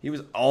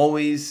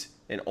always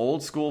an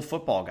old school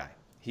football guy.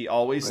 He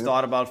always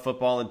thought about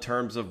football in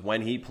terms of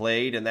when he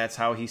played, and that's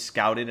how he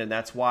scouted, and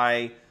that's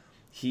why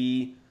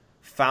he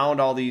found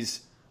all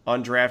these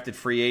undrafted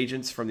free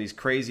agents from these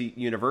crazy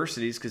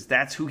universities, because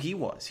that's who he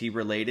was. He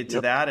related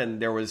to that,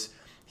 and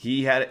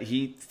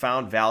he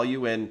found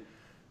value in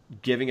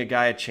giving a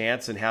guy a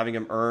chance and having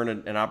him earn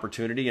an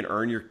opportunity and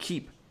earn your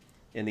keep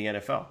in the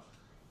NFL.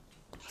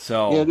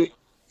 So,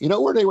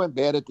 where they went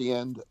bad at the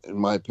end, in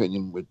my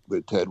opinion,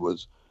 with Ted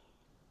was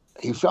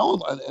he fell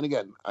in, and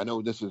again, I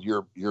know this is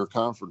your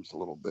conference a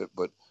little bit,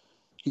 but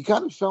he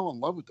kind of fell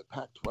in love with the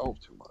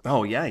Pac-12 too much.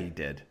 Oh yeah, he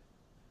did.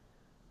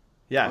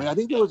 Yeah, I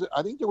think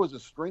there was a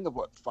string of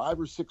 5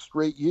 or 6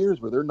 straight years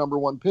where their number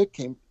 1 pick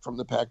came from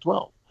the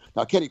Pac-12.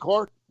 Now Kenny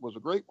Clark was a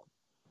great one,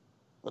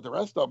 but the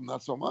rest of them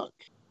not so much.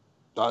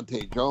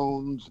 Dante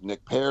Jones,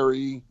 Nick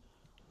Perry,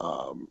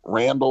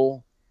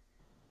 Randall,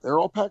 they're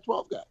all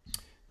Pac-12 guys.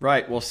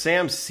 Right. Well,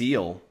 Sam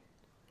Seal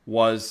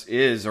was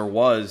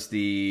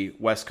the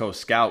West Coast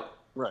scout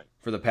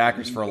for the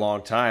Packers for a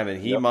long time, and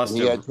he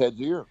had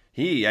Ted's ear.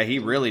 He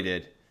really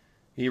did.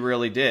 He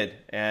really did.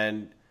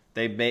 And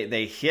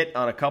they hit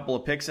on a couple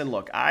of picks, and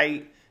look,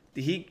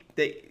 he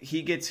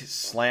gets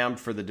slammed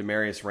for the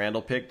Demarius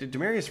Randall pick.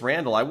 Demarius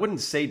Randall, I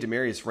wouldn't say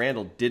Demarius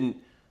Randall didn't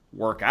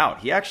work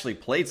out. He actually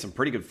played some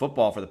pretty good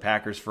football for the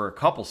Packers for a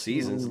couple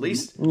seasons, at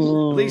least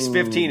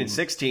 15 and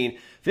 16.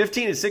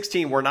 15 and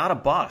 16 were not a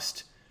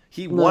bust.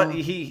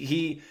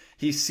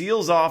 He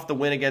seals off the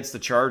win against the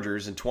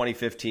Chargers in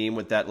 2015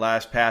 with that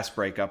last pass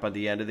breakup at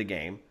the end of the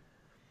game.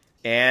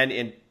 And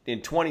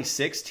in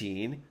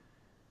 2016,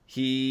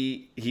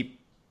 he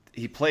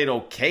played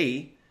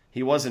okay.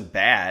 He wasn't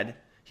bad.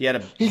 He had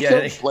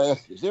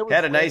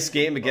a nice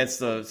game against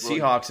the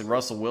Seahawks and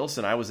Russell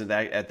Wilson. I was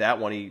at that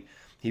one.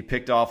 He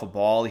picked off a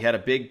ball. He had a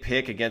big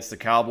pick against the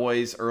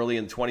Cowboys early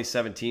in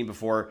 2017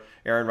 before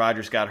Aaron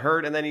Rodgers got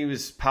hurt, and then he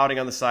was pouting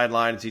on the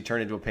sideline as he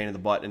turned into a pain in the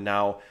butt, and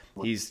now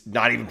he's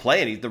not even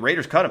playing. The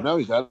Raiders cut him. No,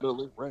 he's out of the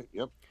league. Right.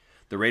 Yep.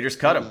 The Raiders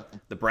cut him.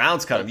 The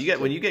Browns cut him.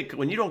 When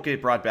you don't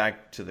get brought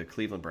back to the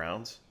Cleveland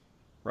Browns,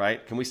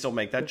 right? Can we still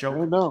make that joke?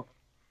 No.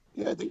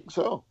 Yeah, I think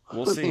so.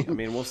 We'll see.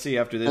 We'll see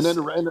after this. And then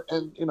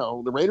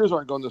the Raiders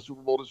aren't going to the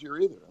Super Bowl this year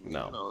either.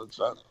 No. It's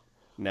not.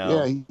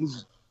 No. Yeah,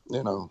 he's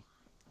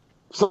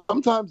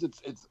sometimes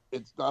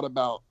it's not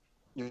about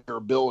your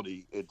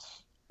ability,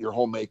 it's your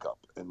whole makeup,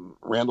 and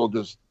Randall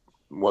just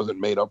wasn't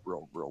made up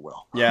real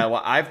well. Yeah,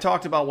 well, I've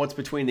talked about what's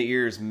between the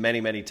ears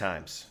many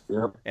times.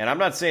 Yep. And I'm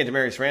not saying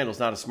Demarius Randall's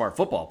not a smart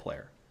football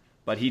player,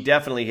 but he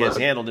definitely has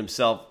handled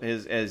himself,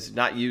 has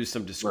not used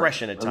some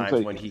discretion at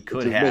times when he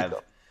could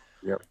have.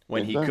 Yep.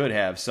 He could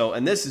have. So,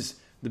 and this is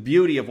the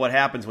beauty of what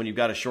happens when you've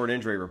got a short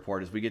injury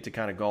report, is we get to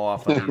kind of go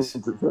off on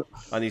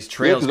these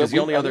trails, because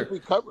I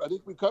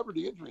think we covered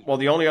the injury. Well,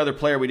 the only other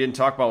player we didn't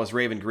talk about was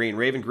Raven Green.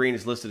 Raven Green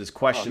is listed as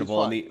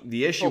questionable, and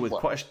the issue with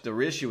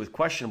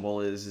questionable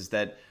is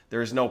that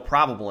there is no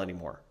probable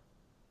anymore.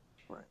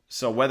 Right.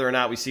 So whether or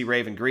not we see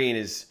Raven Green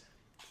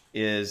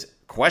is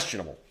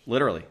questionable,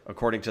 literally,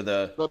 according to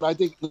the. But I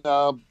think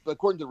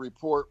according to the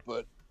report,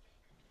 but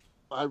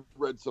I've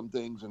read some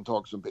things and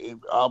talked some.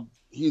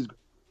 He's.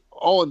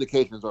 All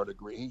indications are to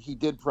agree. He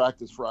did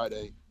practice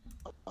Friday.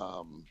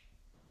 I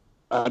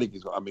think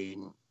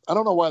I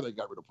don't know why they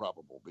got rid of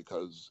probable,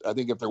 because I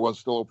think if there was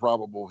still a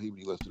probable, he would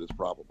be listed as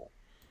probable.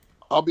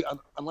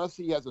 Unless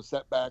he has a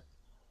setback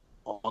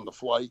on the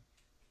flight,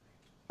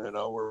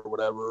 or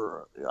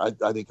whatever.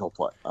 I think he'll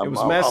play. It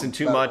was messing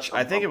too much.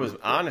 I think it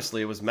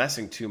was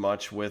messing too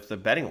much with the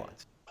betting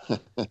lines.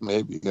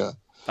 Maybe, yeah.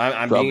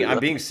 I'm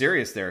being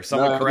serious there.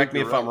 Someone correct me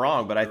if I'm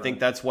wrong, but I think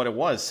that's what it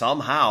was.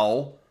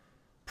 Somehow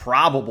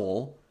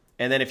probable,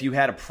 and then if you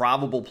had a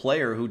probable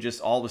player who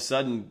just all of a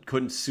sudden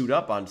couldn't suit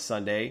up on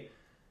Sunday,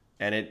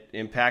 and it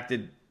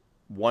impacted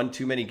won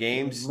too many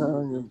games,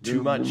 No,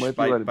 too much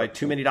by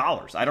too many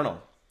dollars. I don't know.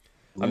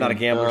 I'm not a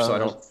gambler, so I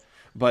don't.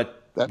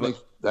 But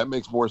that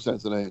makes more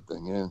sense than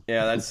anything. Yeah.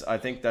 Yeah, I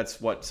think that's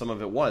what some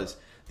of it was.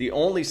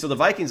 So the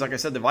Vikings, like I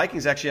said, the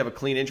Vikings actually have a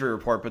clean injury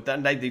report, but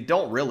then they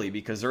don't really,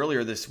 because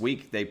earlier this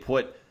week they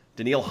put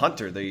Danielle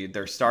Hunter,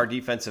 their star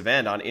defensive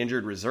end, on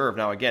injured reserve.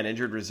 Now, again,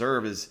 injured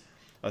reserve is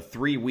a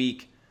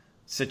 3-week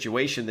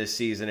situation this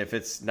season if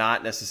it's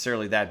not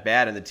necessarily that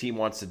bad and the team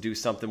wants to do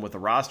something with a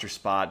roster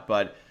spot,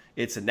 but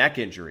it's a neck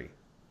injury,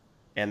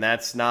 and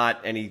that's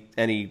not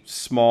any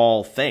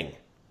small thing.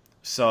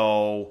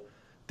 So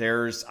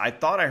I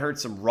thought I heard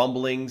some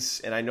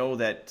rumblings, and I know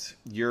that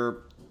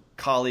your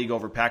colleague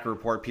over Packer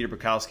Report, Peter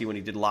Bukowski, when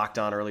he did Locked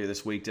On earlier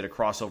this week, did a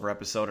crossover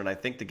episode, and I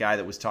think the guy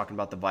that was talking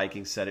about the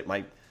Vikings said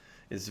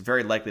is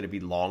very likely to be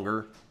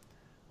longer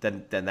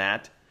than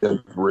that. Yeah.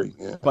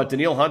 But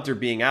Danielle Hunter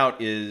being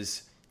out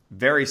is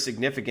very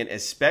significant,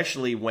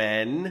 especially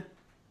when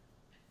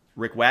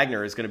Rick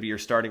Wagner is going to be your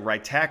starting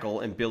right tackle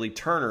and Billy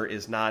Turner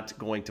is not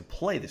going to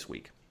play this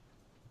week.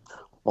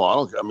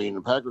 Well,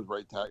 the Packers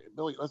right tackle.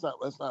 Billy,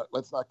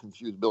 let's not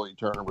confuse Billy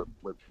Turner with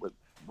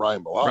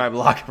Brian Balak. Brian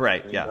Balak,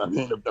 right? Yeah.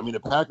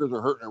 The Packers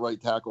are hurting a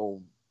right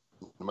tackle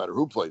no matter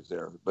who plays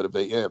there. But if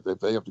they have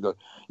to go,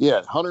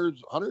 Hunter.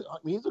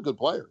 He's a good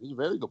player. He's a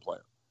very good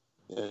player,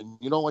 and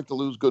you don't like to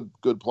lose good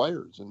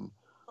players. And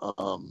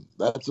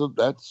that's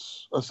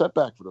a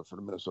setback for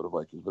the Minnesota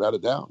Vikings, without a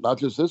doubt. Not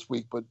just this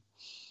week, but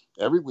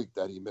every week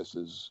that he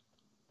misses.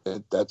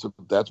 That's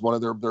one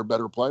of their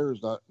better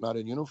players, not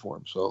in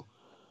uniform. So.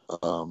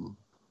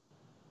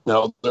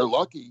 They're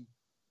lucky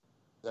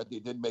that they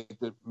did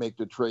make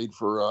the trade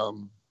for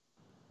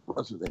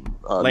what's his name?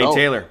 Lane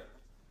Taylor.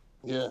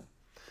 Yeah.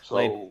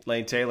 So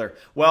Lane Taylor.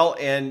 Well,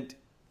 and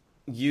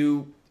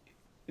you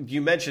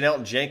mentioned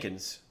Elton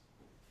Jenkins.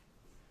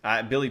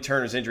 Billy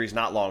Turner's injury is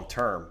not long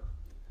term,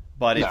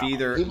 but he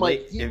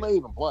may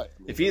even play.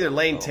 If either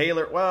Lane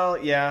Taylor,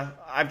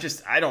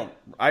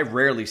 I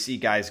rarely see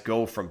guys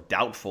go from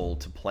doubtful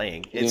to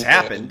playing. It's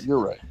happened. You're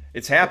right.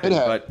 It's happened,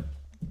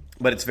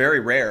 but it's very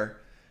rare.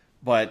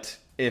 But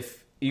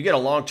if you get a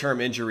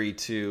long-term injury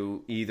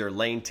to either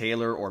Lane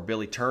Taylor or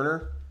Billy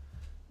Turner,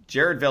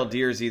 Jared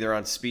Veldheer is either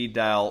on speed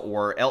dial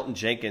or Elton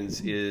Jenkins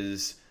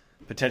is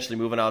potentially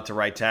moving out to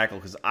right tackle.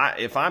 Because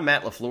if I'm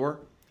Matt LaFleur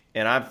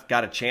and I've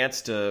got a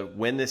chance to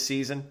win this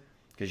season,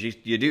 because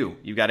you do.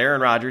 You've got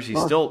Aaron Rodgers.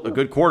 He's still a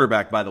good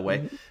quarterback, by the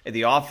way. And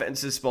the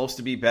offense is supposed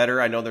to be better.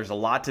 I know there's a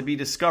lot to be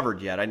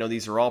discovered yet. I know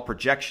these are all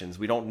projections.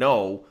 We don't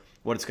know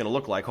what it's going to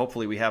look like.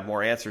 Hopefully we have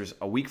more answers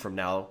a week from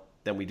now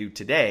than we do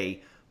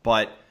today,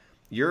 but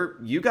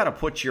you got to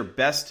put your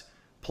best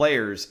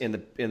players in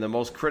the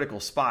most critical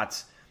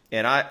spots.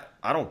 And I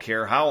don't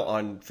care how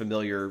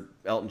unfamiliar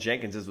Elton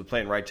Jenkins is with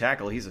playing right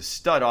tackle. He's a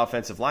stud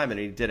offensive lineman,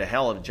 and he did a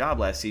hell of a job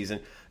last season.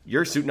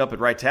 You're suiting up at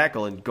right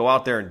tackle and go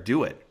out there and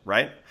do it,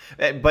 right?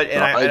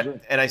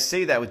 I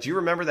say that. Do you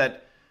remember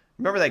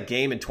that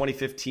game in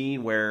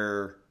 2015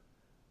 where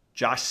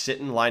Josh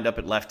Sitton lined up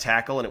at left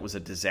tackle and it was a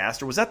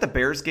disaster? Was that the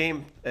Bears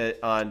game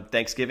on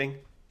Thanksgiving?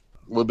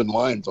 Would have been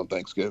Lions on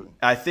Thanksgiving.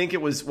 I think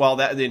it was. Well,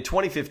 that in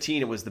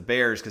 2015 it was the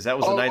Bears because that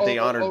was the night they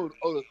honored.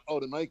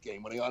 The night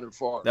game when they honored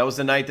Favre. That was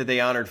the night that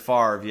they honored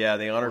Favre. Yeah,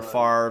 they honored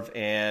Favre,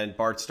 and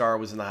Bart Starr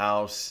was in the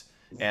house,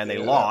 and they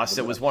lost.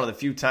 It was one of the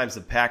few times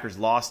the Packers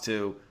lost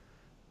to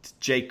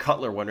Jay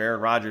Cutler when Aaron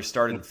Rodgers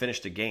started and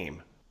finished a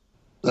game.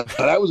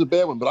 That was a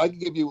bad one, but I can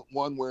give you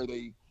one where do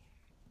you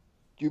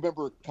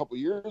remember a couple of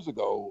years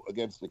ago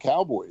against the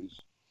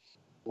Cowboys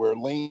where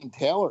Lane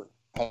Taylor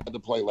had to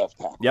play left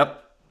tackle?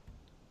 Yep.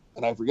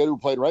 And I forget who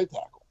played right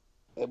tackle.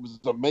 It was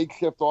a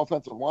makeshift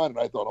offensive line, and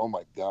I thought, "Oh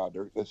my God,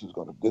 this is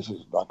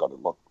not going to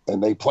look."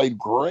 And they played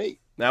great.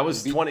 That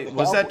was 20.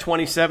 Was that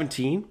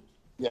 2017?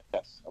 Yes,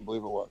 I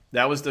believe it was.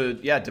 That was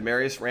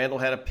Demarius Randall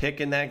had a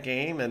pick in that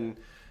game, and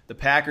the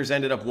Packers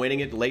ended up winning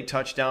it. Late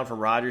touchdown from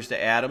Rodgers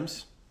to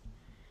Adams.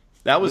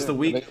 That was the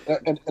week,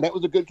 and that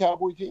was a good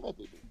Cowboy team. I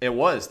think it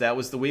was. That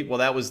was the week. Well,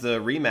 that was the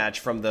rematch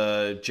from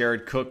the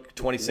Jared Cook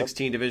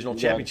 2016 divisional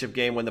championship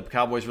game when the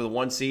Cowboys were the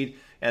 1 seed.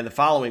 And the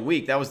following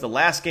week, that was the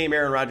last game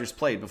Aaron Rodgers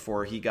played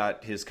before he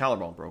got his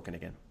collarbone broken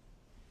again.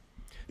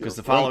 Because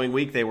the following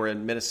week they were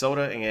in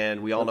Minnesota,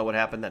 and we all know what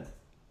happened then.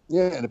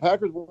 Yeah, and the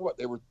Packers were what?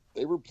 They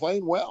were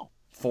playing well.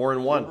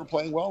 4-1. They were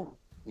playing well.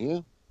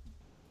 Yeah.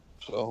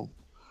 So,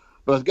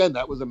 but again,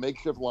 that was a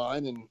makeshift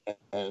line,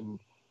 and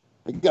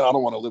again, I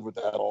don't want to live with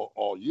that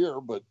all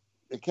year, but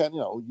it can,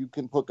 you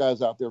can put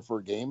guys out there for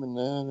a game,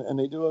 and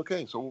they do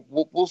okay. So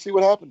we'll see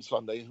what happens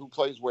Sunday. Who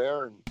plays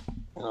where, and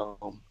I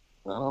don't know.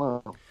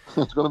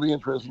 It's going to be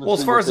interesting. Well,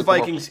 as far as the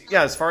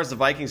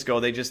Vikings go,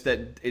 they just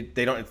they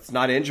don't. It's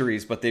not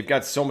injuries, but they've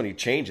got so many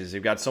changes.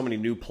 They've got so many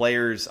new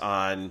players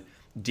on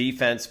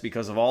defense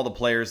because of all the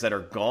players that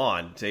are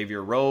gone.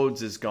 Xavier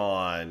Rhodes is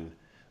gone.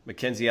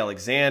 Mackenzie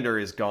Alexander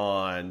is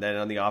gone. Then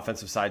on the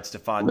offensive side,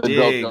 Stephon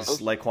Diggs,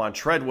 Laquan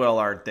Treadwell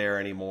aren't there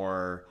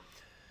anymore.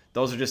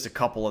 Those are just a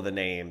couple of the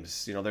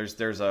names.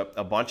 There's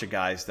a bunch of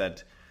guys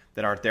that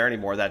that aren't there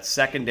anymore. That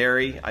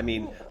secondary, I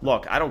mean,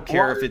 look, I don't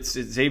care if it's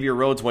Xavier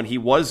Rhodes when he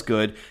was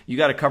good. You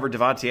got to cover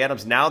Davante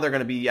Adams. Now they're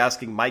going to be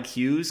asking Mike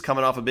Hughes,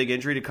 coming off a big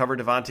injury, to cover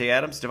Davante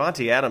Adams.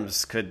 Davante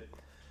Adams could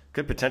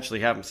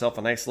potentially have himself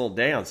a nice little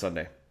day on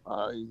Sunday.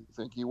 I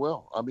think he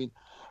will. I mean,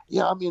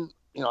 I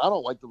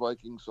don't like the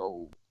Vikings,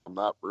 so I'm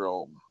not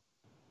real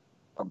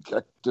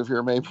objective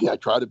here. Maybe I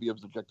try to be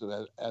as objective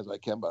as I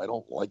can, but I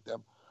don't like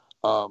them.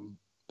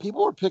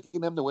 People are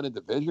picking them to win a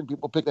division.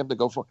 People pick them to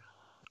go for.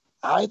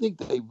 I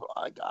think I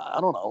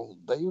don't know.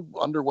 They're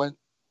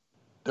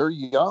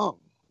young.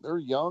 They're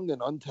young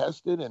and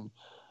untested, and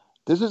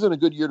this isn't a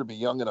good year to be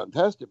young and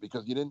untested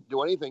because you didn't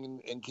do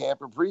anything in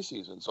camp or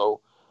preseason.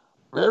 So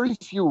very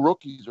few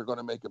rookies are going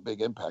to make a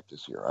big impact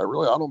this year. I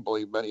don't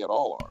believe many at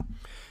all are.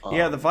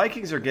 Yeah, the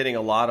Vikings are getting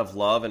a lot of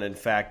love, and in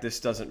fact,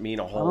 this doesn't mean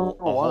a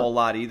whole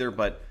lot either.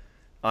 But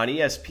on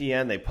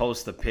ESPN, they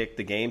post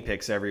the game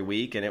picks every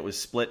week, and it was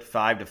split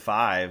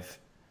 5-5,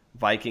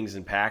 Vikings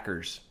and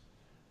Packers.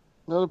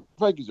 No, the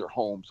Vikings are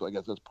home, so I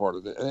guess that's part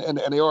of it, and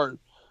they are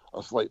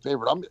a slight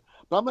favorite.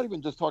 But I'm not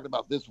even just talking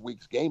about this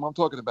week's game. I'm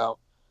talking about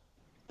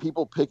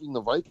people picking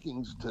the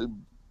Vikings to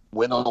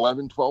win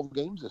 11, 12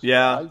 games this year.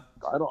 I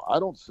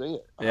don't see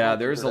it. Yeah,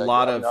 there's a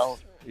lot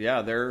of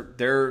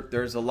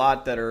there's a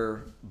lot that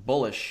are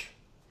bullish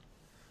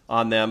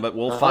on them, but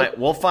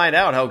we'll find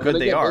out how good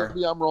they are.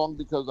 Maybe I'm wrong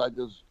because I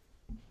do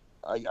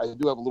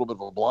have a little bit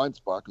of a blind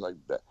spot because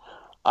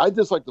I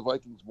dislike the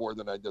Vikings more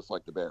than I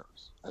dislike the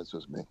Bears. That's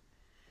just me.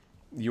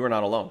 You are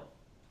not alone.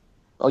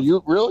 Oh, you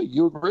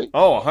agree?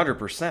 Oh,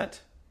 100%.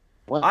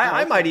 Well,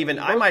 I might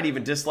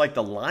even dislike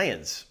the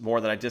Lions more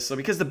than I dislike,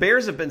 because the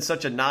Bears have been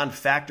such a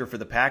non-factor for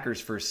the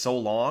Packers for so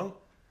long.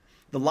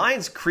 The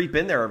Lions creep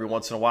in there every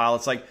once in a while.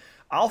 It's like,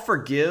 I'll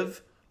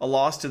forgive a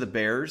loss to the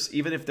Bears,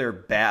 even if they're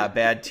a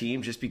bad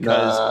team, just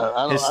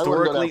because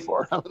historically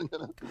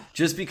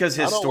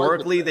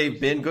they've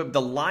been good.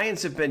 The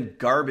Lions have been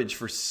garbage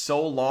for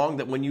so long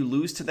that when you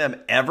lose to them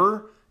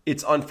ever,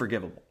 it's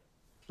unforgivable.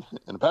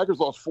 And the Packers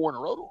lost 4 in a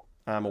row.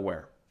 I'm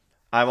aware.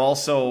 I'm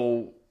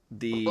also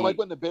But like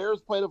when the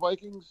Bears play the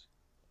Vikings,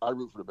 I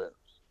root for the Bears.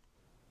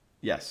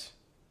 Yes.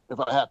 If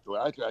I have to.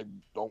 Actually, I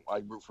don't.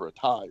 I root for a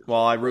tie.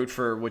 Well, I root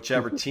for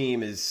whichever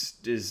team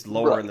is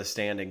lower in the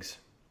standings.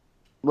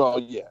 Well,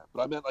 yeah.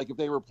 But I meant like if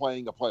they were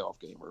playing a playoff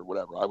game or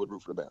whatever, I would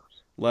root for the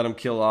Bears. Let them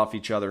kill off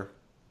each other.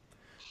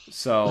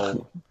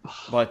 So,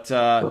 but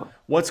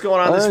what's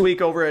going on this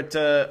week over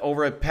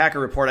at Packer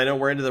Report? I know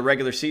we're into the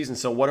regular season,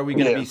 so what are we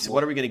going to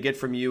What are we going to get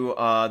from you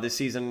this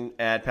season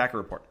at Packer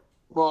Report?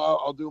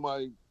 Well, I'll do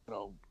my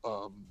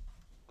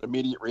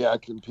immediate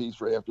reaction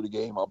piece right after the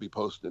game. I'll be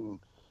posting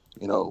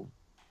 10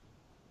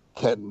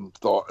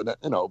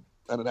 an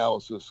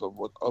analysis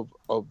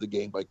of the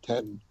game, like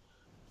 10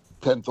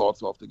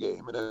 thoughts off the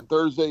game, and then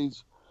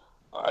Thursdays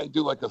I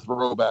do like a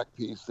throwback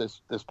piece.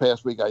 This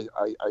past week I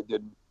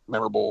did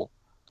memorable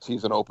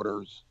season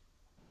openers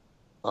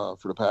for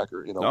the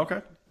Packer.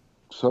 Okay.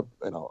 So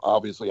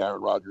obviously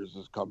Aaron Rodgers'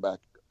 comeback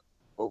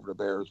over the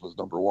Bears was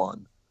number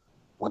one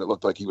when it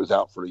looked like he was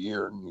out for the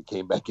year, and he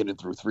came back in and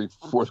threw 3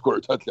 fourth-quarter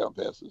touchdown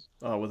passes.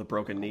 With a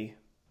broken knee.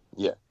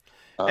 Yeah.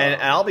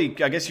 And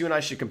I guess you and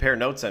I should compare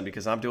notes then,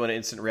 because I'm doing an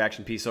instant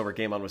reaction piece over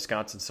Game on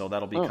Wisconsin, so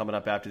that'll be coming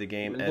up after the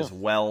game as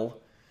well.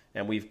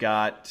 And we've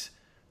got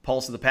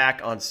Pulse of the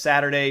Pack on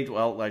Saturday.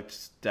 Well,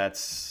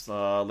 that's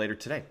later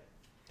today.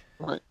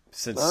 Right.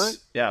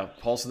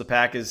 Pulse of the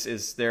Pack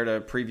is there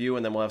to preview,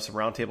 and then we'll have some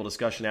roundtable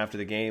discussion after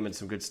the game and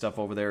some good stuff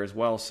over there as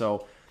well.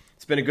 So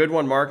it's been a good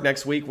one, Mark.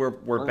 Next week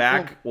we're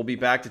back. We'll be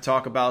back to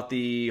talk about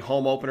the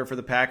home opener for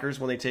the Packers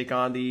when they take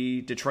on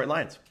the Detroit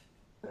Lions.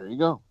 There you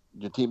go.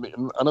 Your team,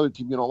 another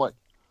team you don't like.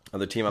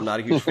 Another team I'm not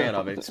a huge fan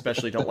of. I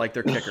especially don't like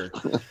their kicker.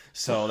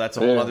 So that's a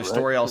whole other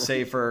story I'll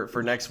save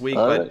for next week.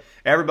 But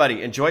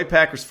everybody, enjoy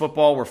Packers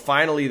football. We're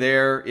finally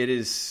there. It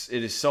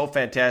is so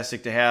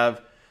fantastic to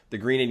have the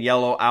green and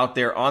yellow out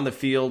there on the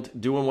field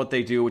doing what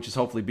they do, which is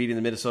hopefully beating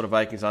the Minnesota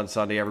Vikings on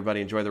Sunday.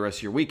 Everybody enjoy the rest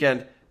of your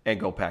weekend, and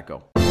go Pack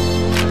Go.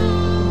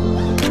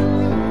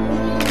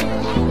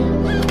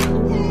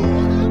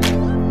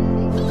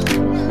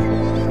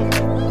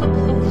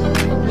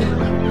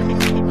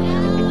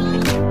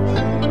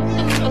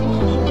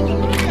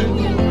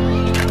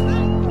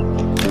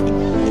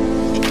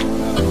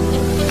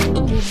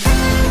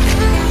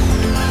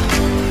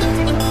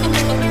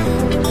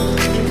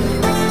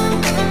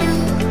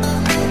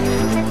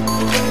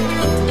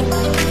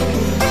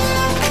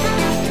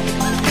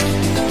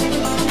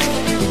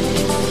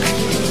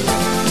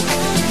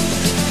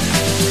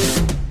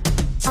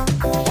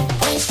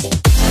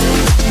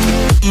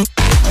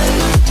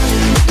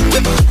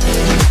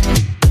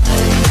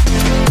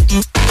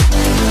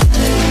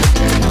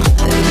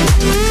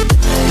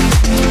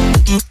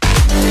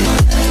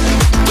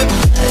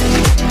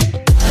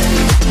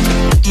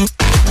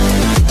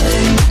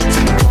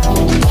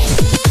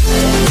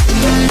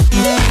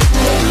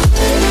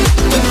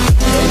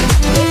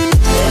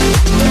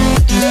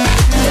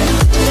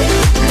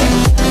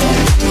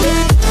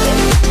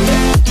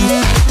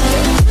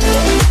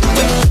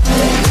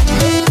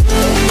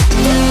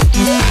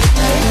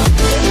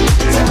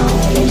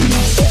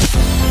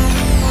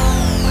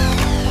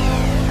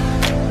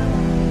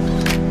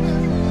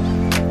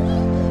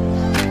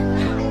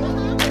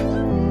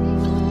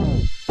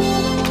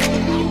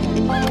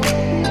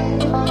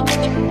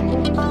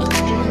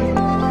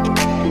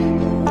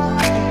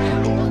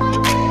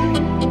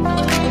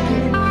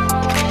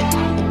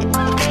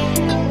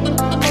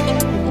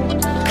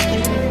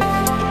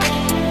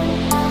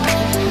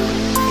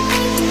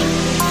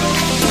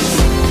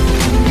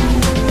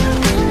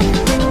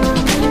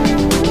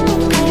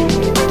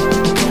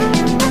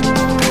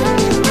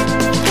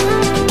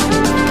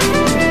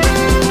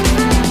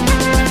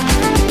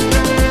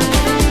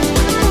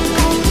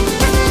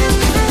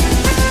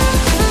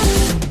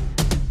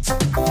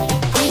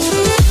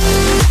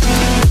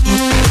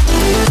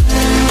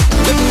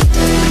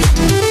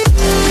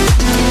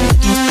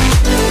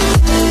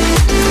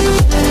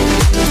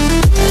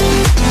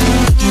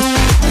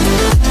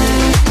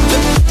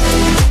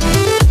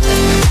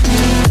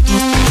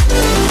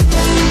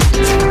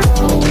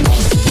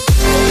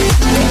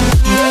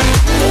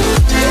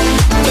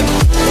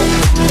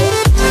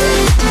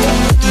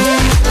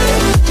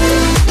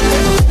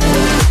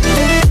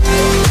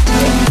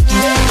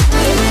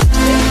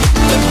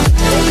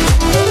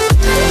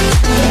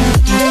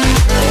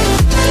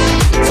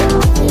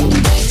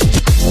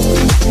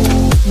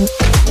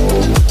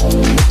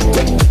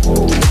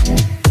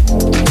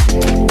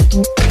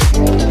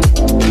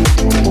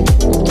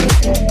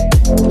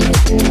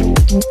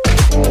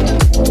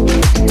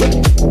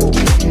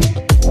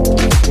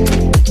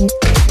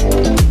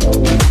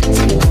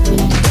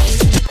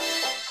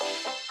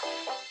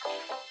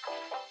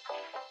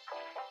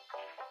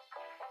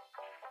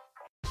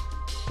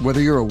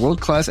 Whether you're a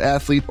world-class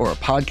athlete or a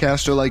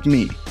podcaster like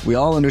me, we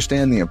all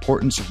understand the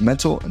importance of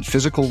mental and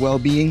physical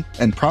well-being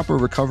and proper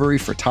recovery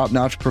for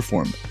top-notch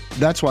performance.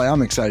 That's why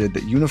I'm excited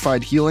that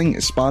Unified Healing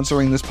is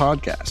sponsoring this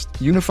podcast.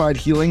 Unified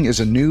Healing is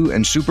a new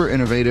and super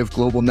innovative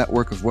global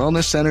network of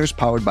wellness centers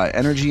powered by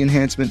Energy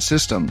Enhancement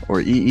System,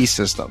 or EE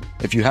System.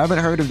 If you haven't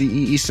heard of the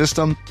EE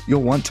System,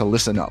 you'll want to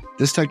listen up.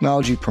 This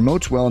technology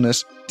promotes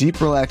wellness, deep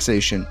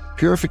relaxation,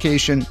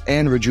 purification,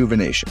 and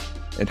rejuvenation.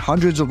 At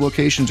hundreds of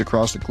locations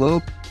across the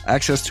globe,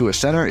 access to a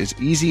center is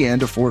easy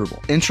and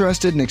affordable.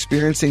 Interested in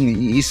experiencing the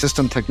EE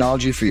System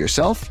technology for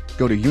yourself?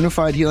 Go to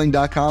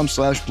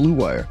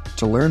unifiedhealing.com/bluewire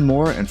to learn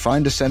more and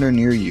find a center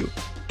near you.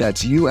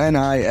 That's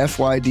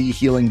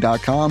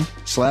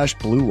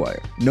unifydhealing.com/bluewire.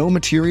 No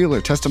material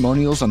or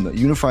testimonials on the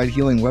Unified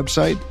Healing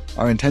website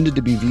are intended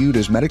to be viewed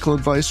as medical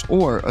advice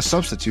or a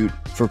substitute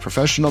for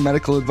professional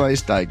medical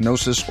advice,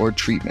 diagnosis, or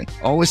treatment.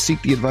 Always seek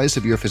the advice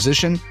of your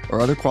physician or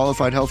other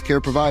qualified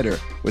healthcare provider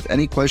with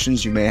any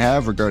questions you may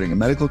have regarding a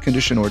medical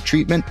condition or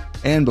treatment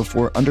and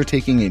before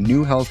undertaking a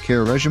new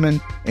healthcare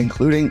regimen,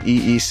 including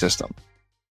EE System.